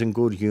were always in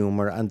good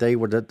humour, and they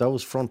were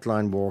those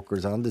frontline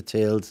workers on the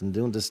tills and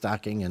doing the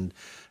stacking, and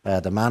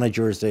the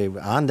managers,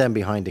 and then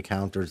behind the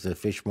counters, the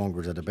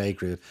fishmongers at the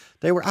bakery.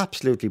 They were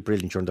absolutely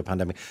brilliant during the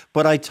pandemic.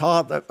 But I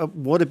thought,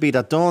 would it be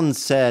that Dunn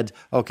said,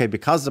 okay,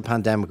 because of the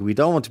pandemic, we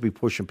don't want to be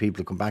pushing people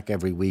to come back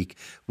every week.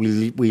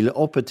 We'll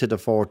up it to the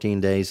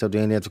 14 days, so they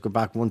only have to come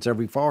back once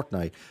every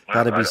fortnight.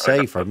 That'd be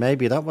safer.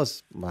 Maybe that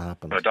was what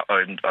happened.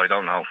 I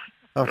don't know.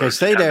 Okay,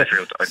 stay there.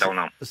 I don't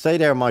know. Stay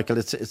there, Michael.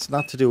 It's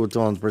not to do with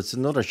Dunn's, but it's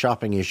another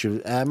shopping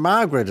issue.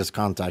 Margaret has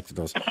contacted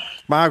us.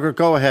 Margaret,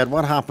 go ahead.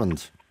 What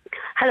happened?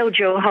 Hello,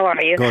 Joe. How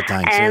are you? Good,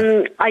 thanks.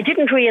 I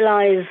didn't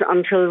realise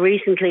until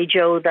recently,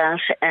 Joe,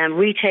 that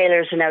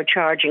retailers are now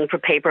charging for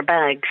paper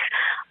bags.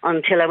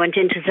 Until I went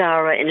into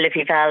Zara in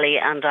Liffey Valley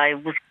and I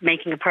was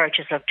making a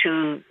purchase of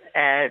 2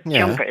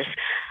 jumpers,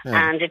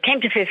 and it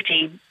came to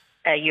 €50.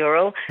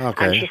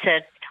 Okay.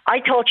 And I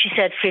thought she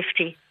said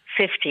 50,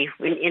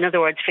 in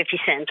other words,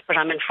 50 cents, but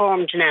I'm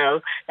informed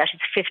now that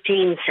it's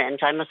 15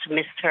 cents. I must have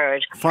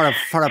misheard. For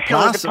a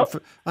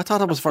plastic? I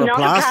thought it was for a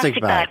plastic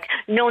bag.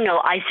 No.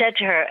 I said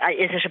to her,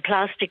 "Is it a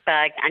plastic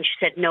bag?" And she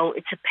said, "No,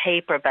 it's a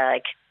paper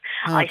bag."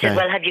 Okay. I said,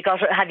 "Well, have you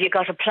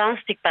got a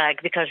plastic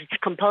bag? Because it's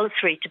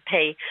compulsory to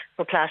pay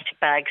for plastic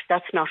bags.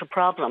 That's not a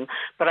problem."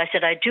 But I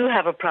said, "I do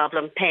have a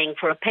problem paying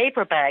for a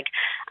paper bag,"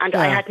 and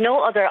I had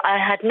no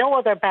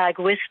other bag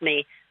with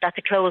me that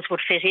the clothes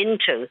would fit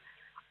into.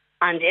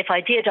 And if I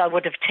did, I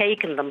would have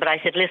taken them. But I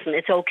said, "Listen,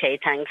 it's okay,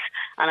 thanks."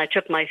 And I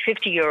took my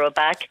 €50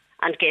 back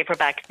and gave her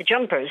back the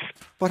jumpers.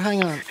 But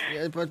hang on,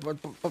 but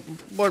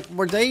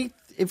were they?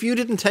 If you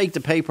didn't take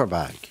the paper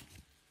bag,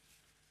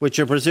 which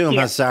I presume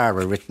has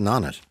Zara written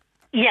on it.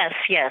 Yes.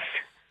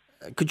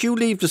 Could you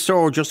leave the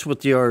store just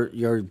with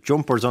your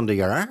jumpers under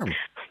your arm?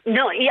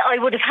 No, I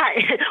would have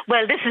had.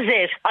 Well, this is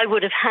it. I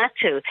would have had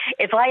to.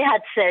 If I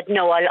had said,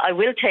 "No, I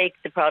will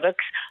take the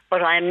products,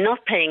 but I am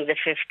not paying the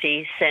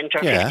 50 cent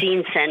or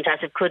 15 cent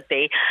as it could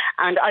be,"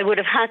 and I would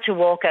have had to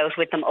walk out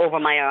with them over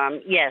my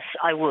arm. Yes,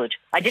 I would.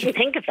 I didn't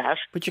think of that.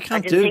 But you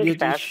can't do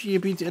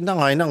it. No,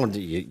 I know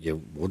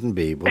you wouldn't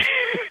be, but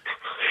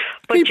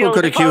people Joe,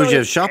 could accuse you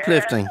of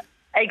shoplifting.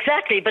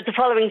 Exactly, but the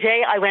following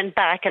day I went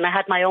back and I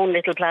had my own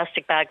little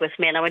plastic bag with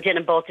me, and I went in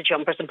and bought the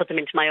jumpers and put them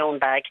into my own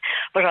bag.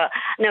 But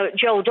now,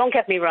 Joe, don't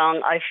get me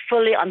wrong. I'm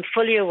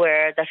fully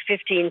aware that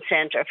 15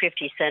 cent or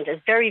 50 cent is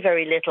very,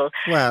 very little.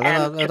 Well,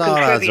 it all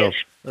adds up.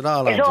 It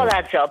all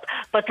adds up.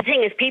 But the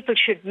thing is, people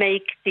should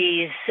make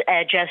these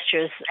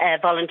gestures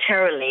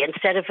voluntarily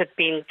instead of it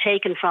being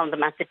taken from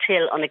them at the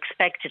till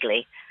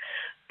unexpectedly.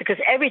 Because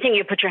everything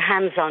you put your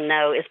hands on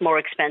now is more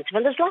expensive.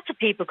 And there's lots of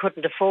people who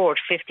couldn't afford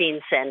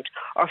 15 cent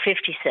or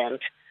 50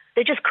 cent.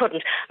 They just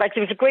couldn't. Like,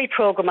 there was a great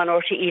programme on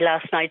RTE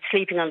last night,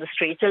 Sleeping on the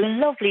Streets. A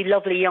lovely,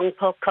 lovely young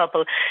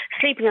couple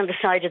sleeping on the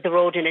side of the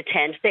road in a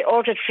tent. They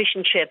ordered fish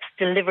and chips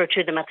delivered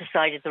to them at the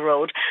side of the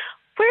road.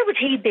 Where would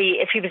he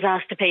be if he was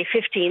asked to pay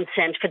 15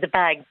 cent for the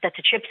bag that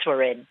the chips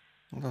were in?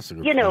 Well, that's a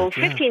good point,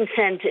 15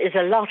 cent is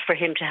a lot for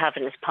him to have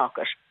in his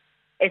pocket.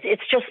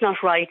 It's just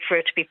not right for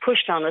it to be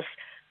pushed on us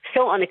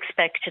so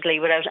unexpectedly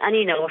without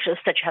any notice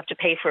that you have to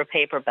pay for a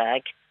paper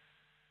bag.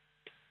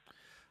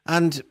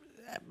 And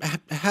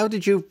how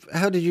did you?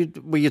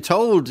 Were you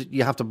told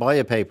you have to buy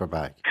a paper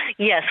bag?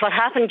 Yes, what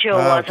happened, Joe,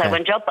 was I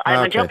went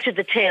up to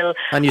the till.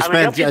 And you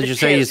spent, as you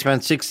say, you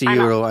spent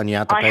 €60 and you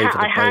had to pay for the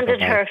paper bag. I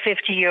handed her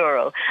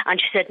 €50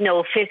 and she said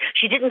no.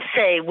 She didn't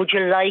say, would you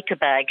like a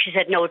bag? She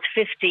said, no, it's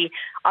 50.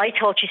 I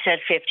thought she said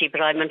 50,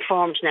 but I'm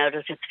informed now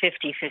that it's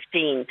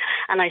 50-15.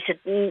 And I said,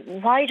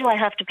 why do I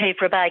have to pay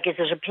for a bag? Is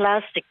it a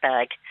plastic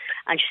bag?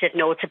 And she said,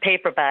 no, it's a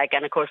paper bag.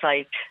 And of course,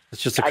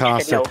 it's just a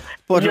cost. Said, no.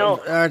 But no.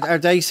 Are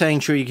they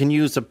saying, sure, you can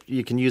use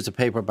a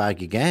paper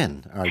bag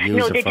again? Or use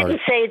no, they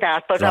didn't say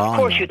that, but of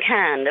course you can.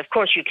 Of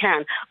course you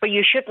can. But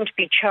you shouldn't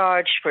be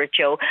charged for it,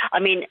 Joe. I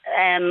mean,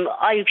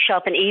 I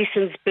shop in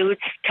Eason's,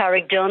 Boots,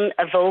 Carrickdun,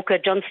 Avoca,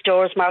 Dunn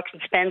Stores, Marks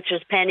and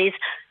Spencer's, Pennies.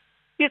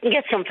 You can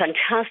get some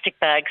fantastic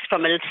bags,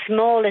 from a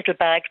small little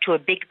bag to a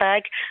big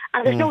bag,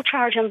 and there's no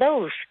charge on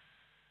those.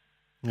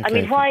 Okay. I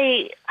mean,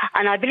 why?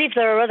 And I believe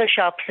there are other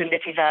shops in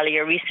Liffey Valley,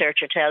 a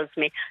researcher tells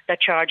me,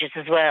 that charges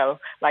as well,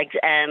 like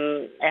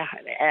H&M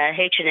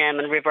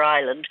and River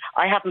Island.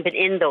 I haven't been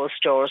in those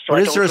stores, so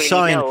I don't really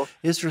know.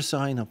 Is there a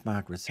sign up,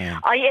 Margaret, saying?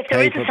 If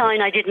there is a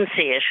sign, I didn't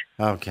see it.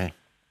 Okay.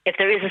 If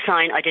there is a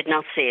sign, I did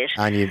not see it.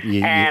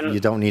 And you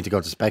don't need to go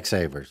to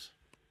Specsavers?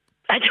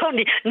 I don't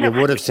need... No. You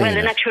would have seen it. Well,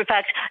 in actual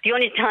fact, the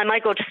only time I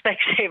go to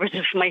Specsavers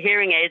is for my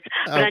hearing aids.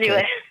 But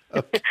anyway,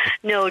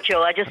 no,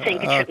 Joe, I just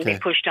think it shouldn't be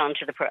pushed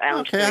onto the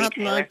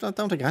retailer. I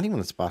don't think anyone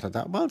has spotted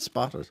that. Well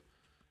spotted.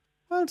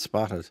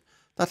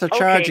 That they're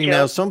charging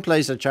now. Some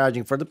places are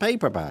charging for the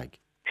paper bag.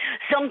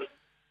 Some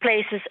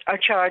places are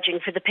charging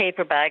for the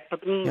paper bag,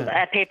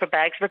 paper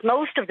bags, but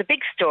most of the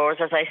big stores,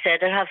 as I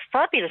said, have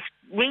fabulous,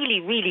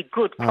 really, really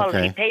good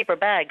quality paper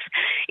bags.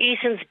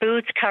 Eason's,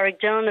 Boots,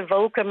 Carrickdun,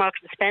 Avoca, Marks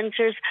and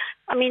Spencer's.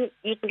 I mean,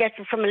 you can get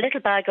them from a little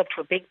bag up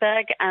to a big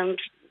bag, and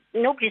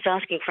nobody's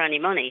asking for any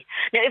money.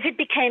 Now, if it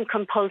became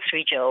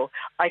compulsory, Joe,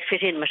 I'd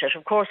fit in with it.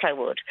 Of course I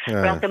would.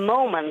 Yeah. But at the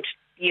moment,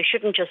 you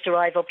shouldn't just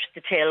arrive up to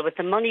the till with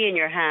the money in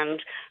your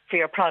hand for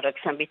your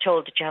products and be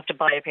told that you have to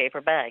buy a paper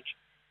bag.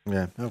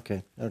 Yeah,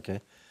 okay.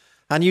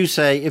 And you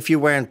say if you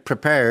weren't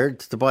prepared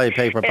to buy a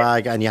paper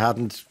bag and you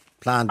hadn't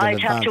planned in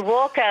advance, I'd have to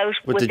walk out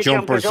with the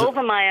jumpers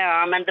over my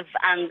arm and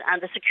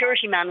the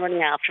security man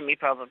running after me,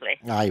 probably.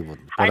 I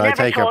wouldn't, but I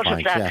take your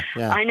point.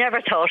 Yeah. I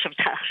never thought of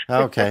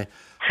that.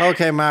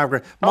 Okay,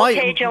 Margaret.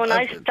 Okay, Joe,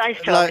 nice talking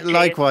to you.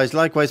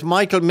 Likewise.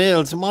 Michael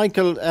Mills.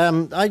 Michael,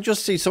 I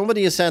just see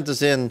somebody has sent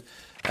us in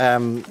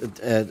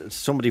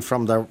somebody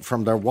from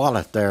their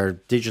wallet, their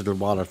digital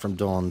wallet from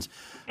Dunn's.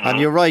 And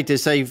you're right, they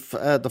say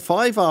the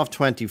 5 off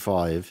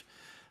 25,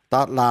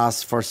 that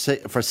lasts for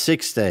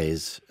 6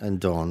 days in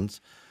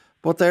Dunn's,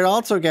 but they're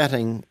also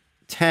getting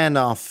 10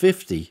 off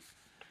 50,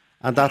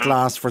 and that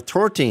lasts for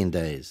 13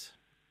 days.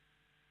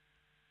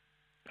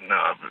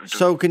 No.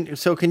 So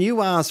can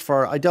you ask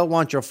for, I don't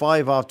want your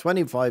 5 off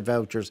 25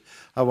 vouchers,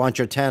 I want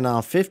your 10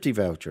 off 50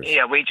 vouchers?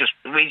 Yeah, we just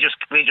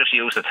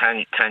use the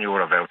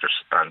 €10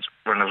 vouchers, and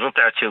when I was up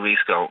there 2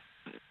 weeks ago,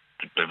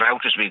 the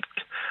vouchers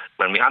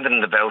when we handed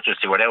in the vouchers,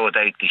 they were out of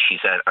date, she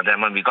said, and then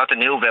when we got the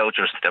new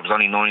vouchers, there was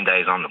only 9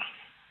 days on them.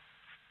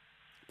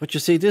 But you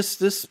see, this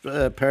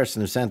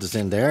person who sent us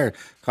in their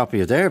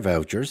copy of their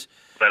vouchers.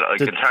 Well, I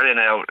can tell you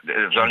now,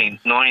 it was only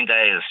 9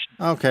 days.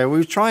 Okay,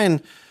 we try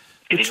and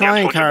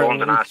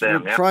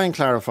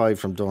clarify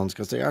from Dunn's,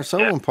 because they are so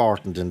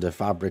important in the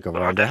fabric of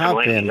Ireland. They have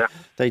been. Yeah.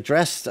 They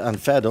dressed and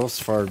fed us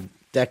for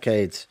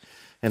decades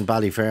in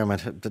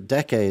Ballyfermot.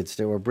 Decades.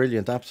 They were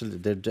brilliant,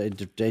 absolutely.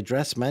 They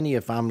dressed many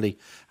a family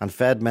and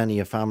fed many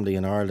a family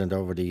in Ireland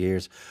over the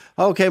years.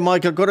 Okay,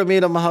 Michael, good to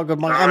meet you.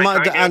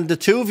 And the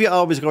two of you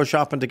always go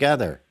shopping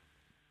together.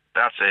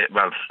 That's it.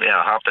 Well, yeah,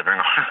 I have to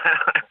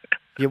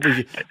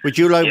bring Would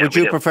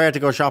you prefer to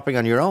go shopping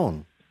on your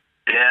own?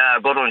 Yeah,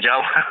 good one,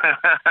 Joe.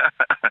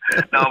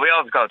 No, we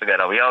always go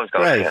together.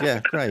 Together.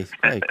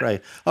 Yeah,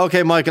 great.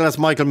 Okay, Michael, that's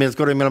Michael Mills.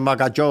 Go to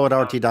Milmaga, Joe at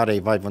RT.A.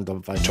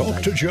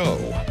 Talk to Joe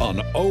on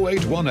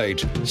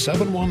 0818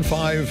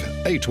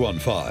 715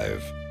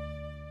 815.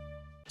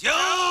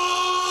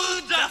 Joe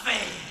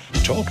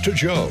Duffy. Talk to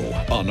Joe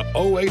on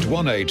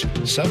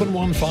 0818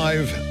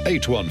 715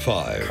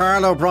 815.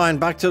 Carl O'Brien,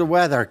 back to the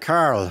weather.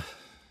 Carl.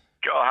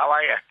 Joe, how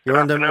are you?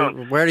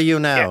 Where are you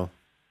now? Yeah.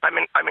 I'm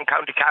in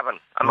County Cavan.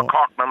 I'm a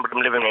Cork member.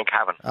 I'm living in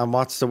Cavan. And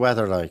what's the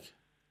weather like?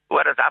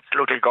 Weather's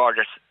absolutely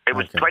gorgeous. It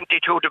was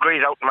 22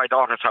 degrees out in my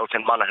daughter's house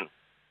in Monaghan.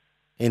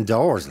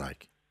 Indoors,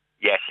 like?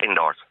 Yes,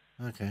 indoors.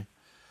 Okay.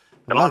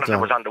 The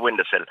Monaghan was on the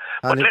windowsill.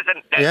 But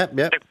listen, the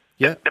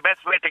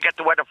best way to get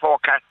the weather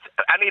forecast,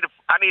 any of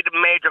the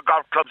major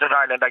golf clubs in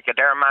Ireland, like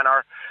Adare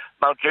Manor,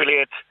 Mount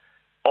Juliet,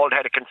 Old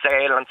Head of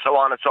Kinsale, and so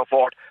on and so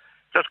forth,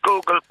 just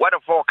Google weather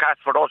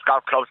forecast for those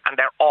golf clubs, and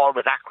they're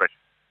always accurate.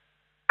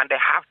 And they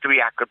have to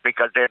be accurate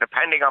because they're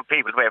depending on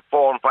people who have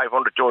 400 and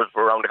 500 tours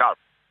for a round of golf.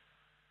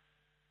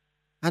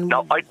 And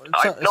no, I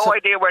have no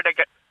idea where they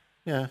get.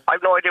 Yeah. I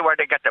have no idea where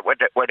they get their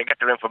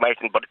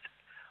information. But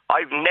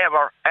I've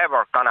never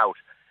ever gone out.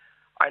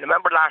 I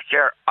remember last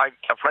year,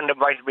 a friend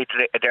invited me to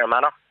the Adare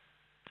Manor,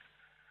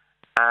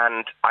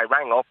 and I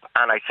rang up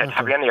and I said,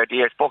 "Have you any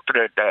idea?" I spoke to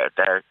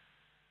the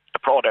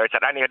pro there. He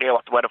said, any idea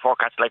what the weather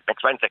forecast is like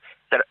next Wednesday?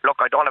 He said, look,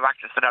 I don't have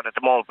access to that at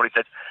the moment, but he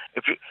said,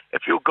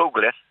 if you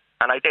Google it,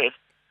 and I did,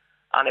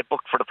 and I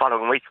booked for the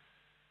following week.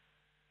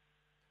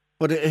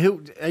 But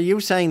who are you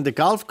saying the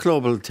golf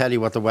club will tell you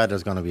what the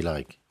weather's going to be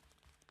like?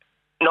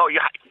 No,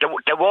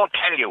 they won't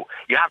tell you.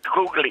 You have to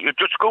Google it. You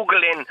just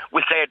Google in,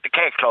 we'll say, the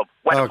K Club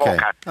weather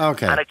forecast,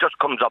 and it just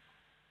comes up.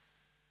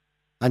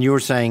 And you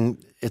were saying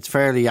it's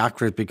fairly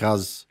accurate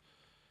because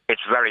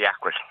it's very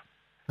accurate.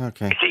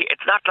 Okay. You see,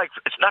 it's not like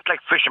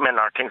fishermen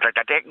or things like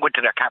that. They can go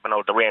to their cabin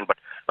out the rain, but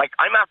like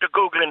I'm after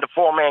Googling the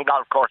 4 main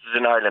golf courses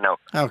in Ireland now.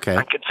 Okay.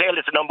 And Kinsale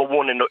is the number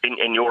 1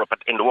 in Europe,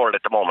 in the world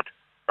at the moment,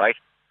 right?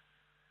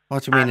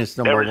 What do you mean it's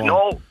number 1?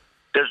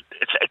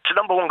 It's the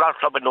number 1 golf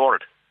club in the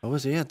world. Oh,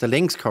 is it? Yeah, the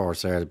links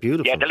course there,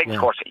 beautiful. Yeah, the links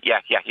course.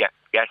 Yeah.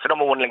 It's the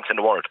number 1 links in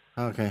the world.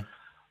 Okay.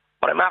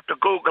 But I'm after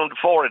Googling the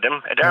 4 of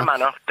them, Adair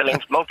Manor, the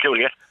links, Mount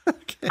Juliet,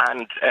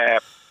 and I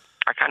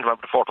can't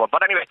remember the 4th one.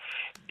 But anyway,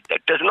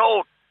 there's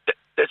no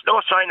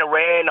sign of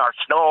rain or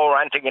snow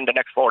or anything in the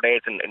next 4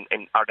 days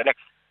or the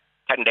next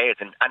 10 days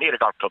in any of the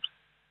golf clubs.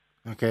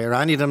 Okay, are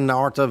any of them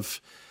north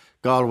of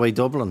Galway,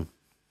 Dublin?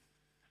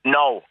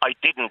 No, I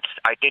didn't.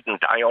 I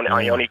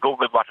only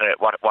Googled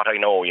what I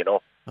know, you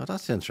know. Oh,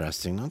 that's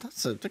interesting. No,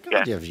 that's a good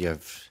idea.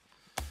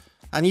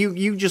 And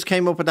you just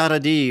came up with that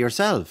idea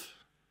yourself?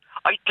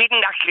 I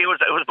didn't actually.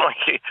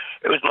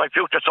 It was my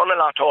future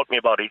son-in-law told me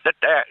about it. He said,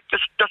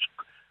 just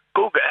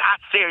Google,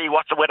 ask Siri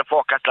what's the weather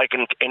forecast like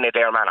in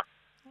Adair Manor.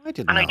 I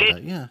didn't know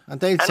that. Yeah,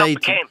 and they'll say,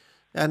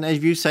 and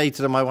if you say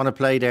to them, "I want to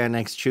play there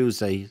next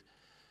Tuesday,"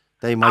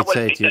 they might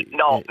say to you,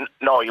 "No,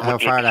 you how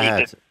far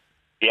ahead?"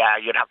 Yeah,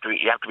 you have to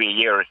be a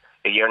year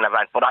in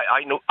advance. But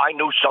I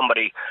knew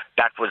somebody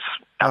that was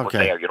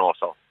there, you know.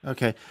 So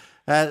okay,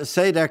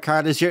 say there,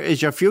 Carl, is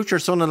your future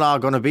son-in-law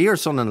going to be your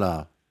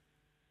son-in-law?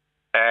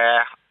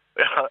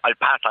 I'll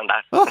pass on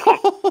that.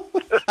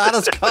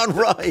 Alice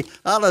Conroy.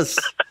 Alice.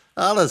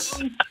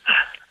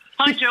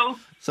 Hi, Joe.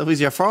 So he's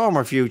your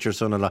former future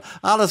son-in-law.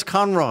 Alice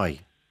Conroy.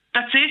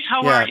 That's it.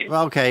 How are you?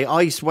 Okay,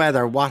 ice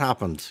weather, what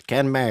happened?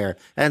 Ken Mayer,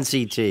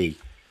 NCT,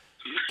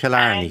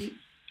 Killarney.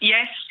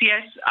 Yes.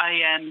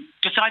 I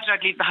decided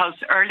I'd leave the house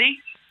early.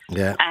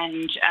 Yeah.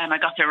 And I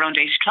got there around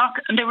 8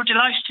 o'clock, and they were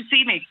delighted to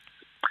see me.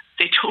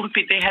 They told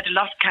me they had a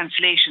lot of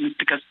cancellations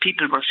because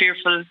people were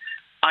fearful,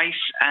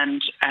 ice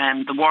and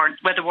the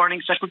weather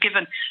warnings that were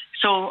given.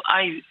 So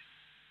I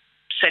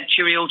said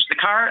cheerio to the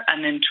car,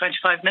 and in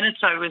 25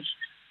 minutes I was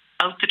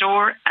out the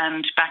door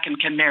and back in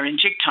Kenmare in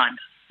jig time.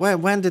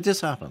 When did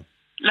this happen?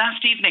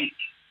 Last evening.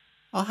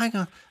 Oh, hang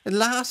on.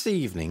 Last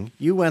evening,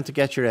 you went to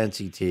get your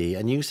NCT,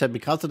 and you said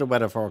because of the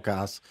weather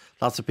forecast,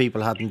 lots of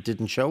people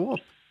didn't show up.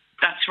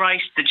 That's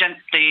right.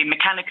 The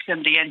mechanics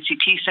in the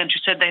NCT centre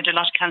said they had a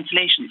lot of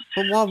cancellations.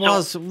 But what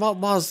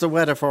was the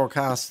weather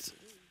forecast?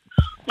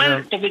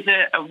 Well, there was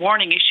a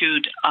warning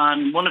issued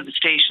on one of the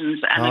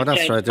stations, and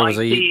that's right. There was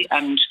a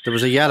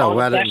yellow.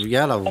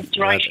 Yellow. That's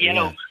right,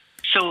 yellow. Yeah.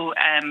 So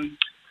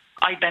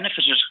I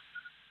benefited.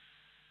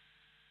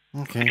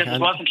 Okay. Because it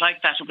wasn't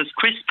like that. It was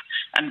crisp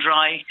and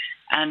dry,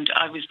 and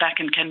I was back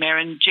in Kenmare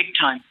in jig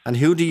time. And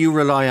who do you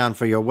rely on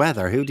for your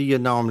weather? Who do you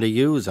normally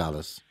use,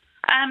 Alice?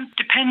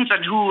 Depends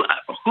on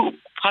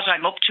what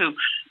I'm up to,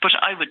 but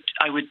I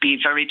would be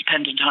very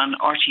dependent on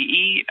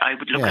RTE. I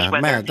would look at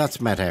weather. That's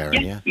Met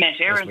Éireann, yeah. Met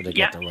Éireann, that's where they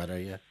get the weather,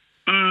 yeah.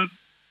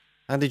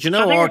 And did you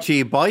know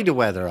RTE buy the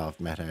weather off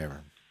Met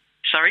Éireann?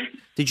 Sorry?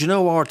 Did you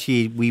know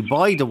RTE, we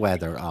buy the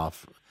weather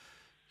off?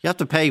 You have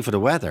to pay for the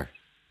weather.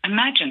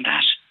 Imagine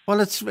that. Well,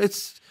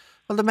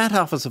 the Met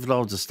Office have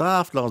loads of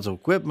staff, loads of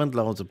equipment,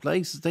 loads of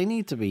places. They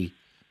need to be.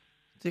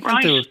 They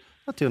can't do it.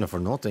 Not doing it for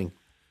nothing.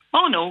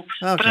 Oh, no. Okay.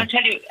 But I'll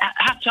tell you,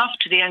 hats off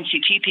to the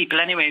NCT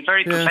people anyway.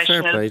 Very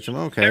professional. Fair play to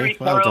them. Okay, very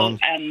well thorough, done.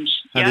 And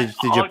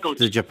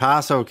did you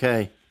pass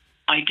okay?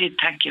 I did,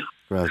 thank you.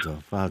 Well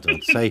done.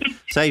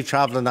 Safe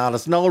travelling,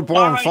 Alice. Noel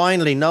Bourne,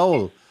 finally,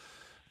 Noel.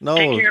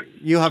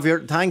 You have your,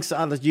 thanks,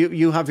 Alice,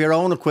 you have your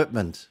own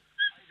equipment.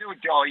 I do,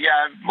 Joe,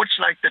 yeah. Much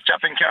like the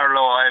chap in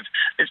Carlow,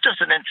 it's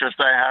just an interest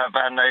I have,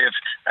 and I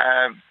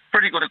have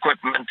pretty good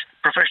equipment,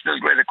 professional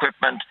grade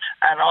equipment,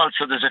 and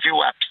also there's a few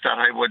apps that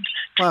I would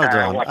watch.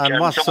 And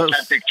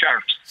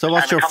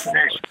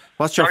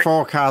what's your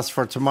forecast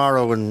for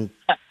tomorrow and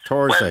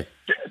Thursday?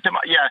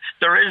 Well,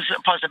 there is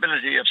a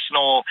possibility of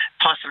snow,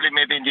 possibly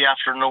maybe in the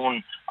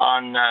afternoon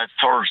on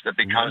Thursday.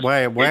 Because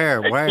where,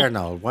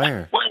 Noel?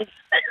 Where? Well,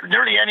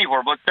 nearly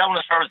anywhere, but down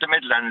as far as the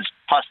Midlands,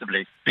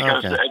 possibly.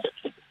 Because So.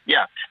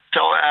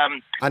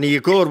 And are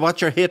you good? What's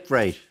your hit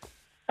rate?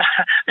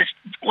 It's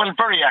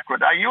very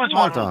accurate. I use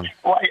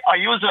I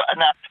use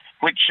an app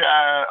which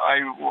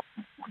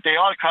they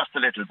all cost a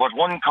little, but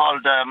one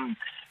called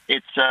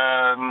it's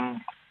but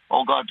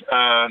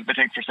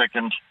think for a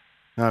second.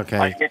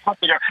 Okay.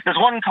 There's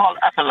one called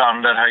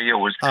Apollon that I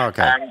use.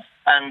 Okay.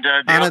 And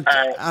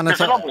there's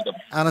a lot of them.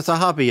 And it's a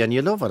hobby, and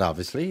you love it,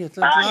 obviously. A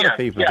lot of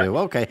people do.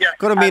 Okay.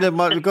 Going to meet a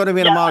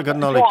Malgan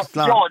Nolik.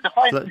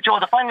 Joe,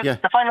 the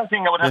final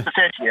thing I would have to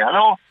say to you.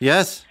 Hello.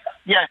 Yes.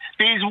 Yeah,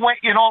 these,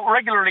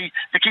 regularly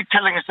they keep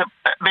telling us,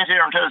 Met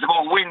Éireann tells us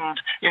about wind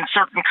in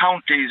certain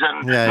counties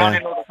and not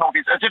in other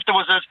counties, as if there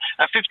was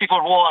a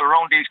 50-foot wall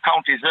around these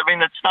counties. I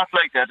mean, it's not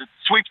like that. It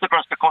sweeps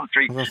across the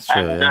country, and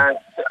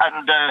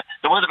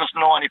the weather doesn't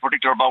know any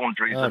particular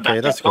boundaries. Okay,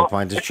 that's a good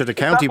point. It's the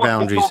county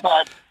boundaries.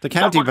 The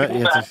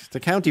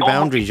county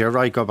boundaries, you're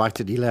right, go back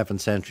to the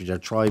 11th century, they're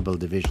tribal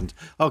divisions.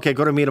 Okay,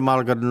 go to meet them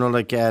all, go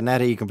to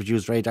Nettie, you can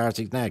produce Ray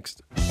Darcy's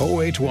next.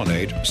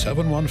 0818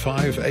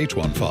 715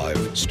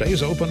 815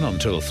 stays open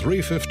until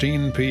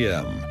 3:15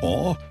 p.m.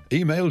 or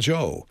email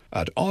Joe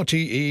at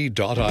rte.ie.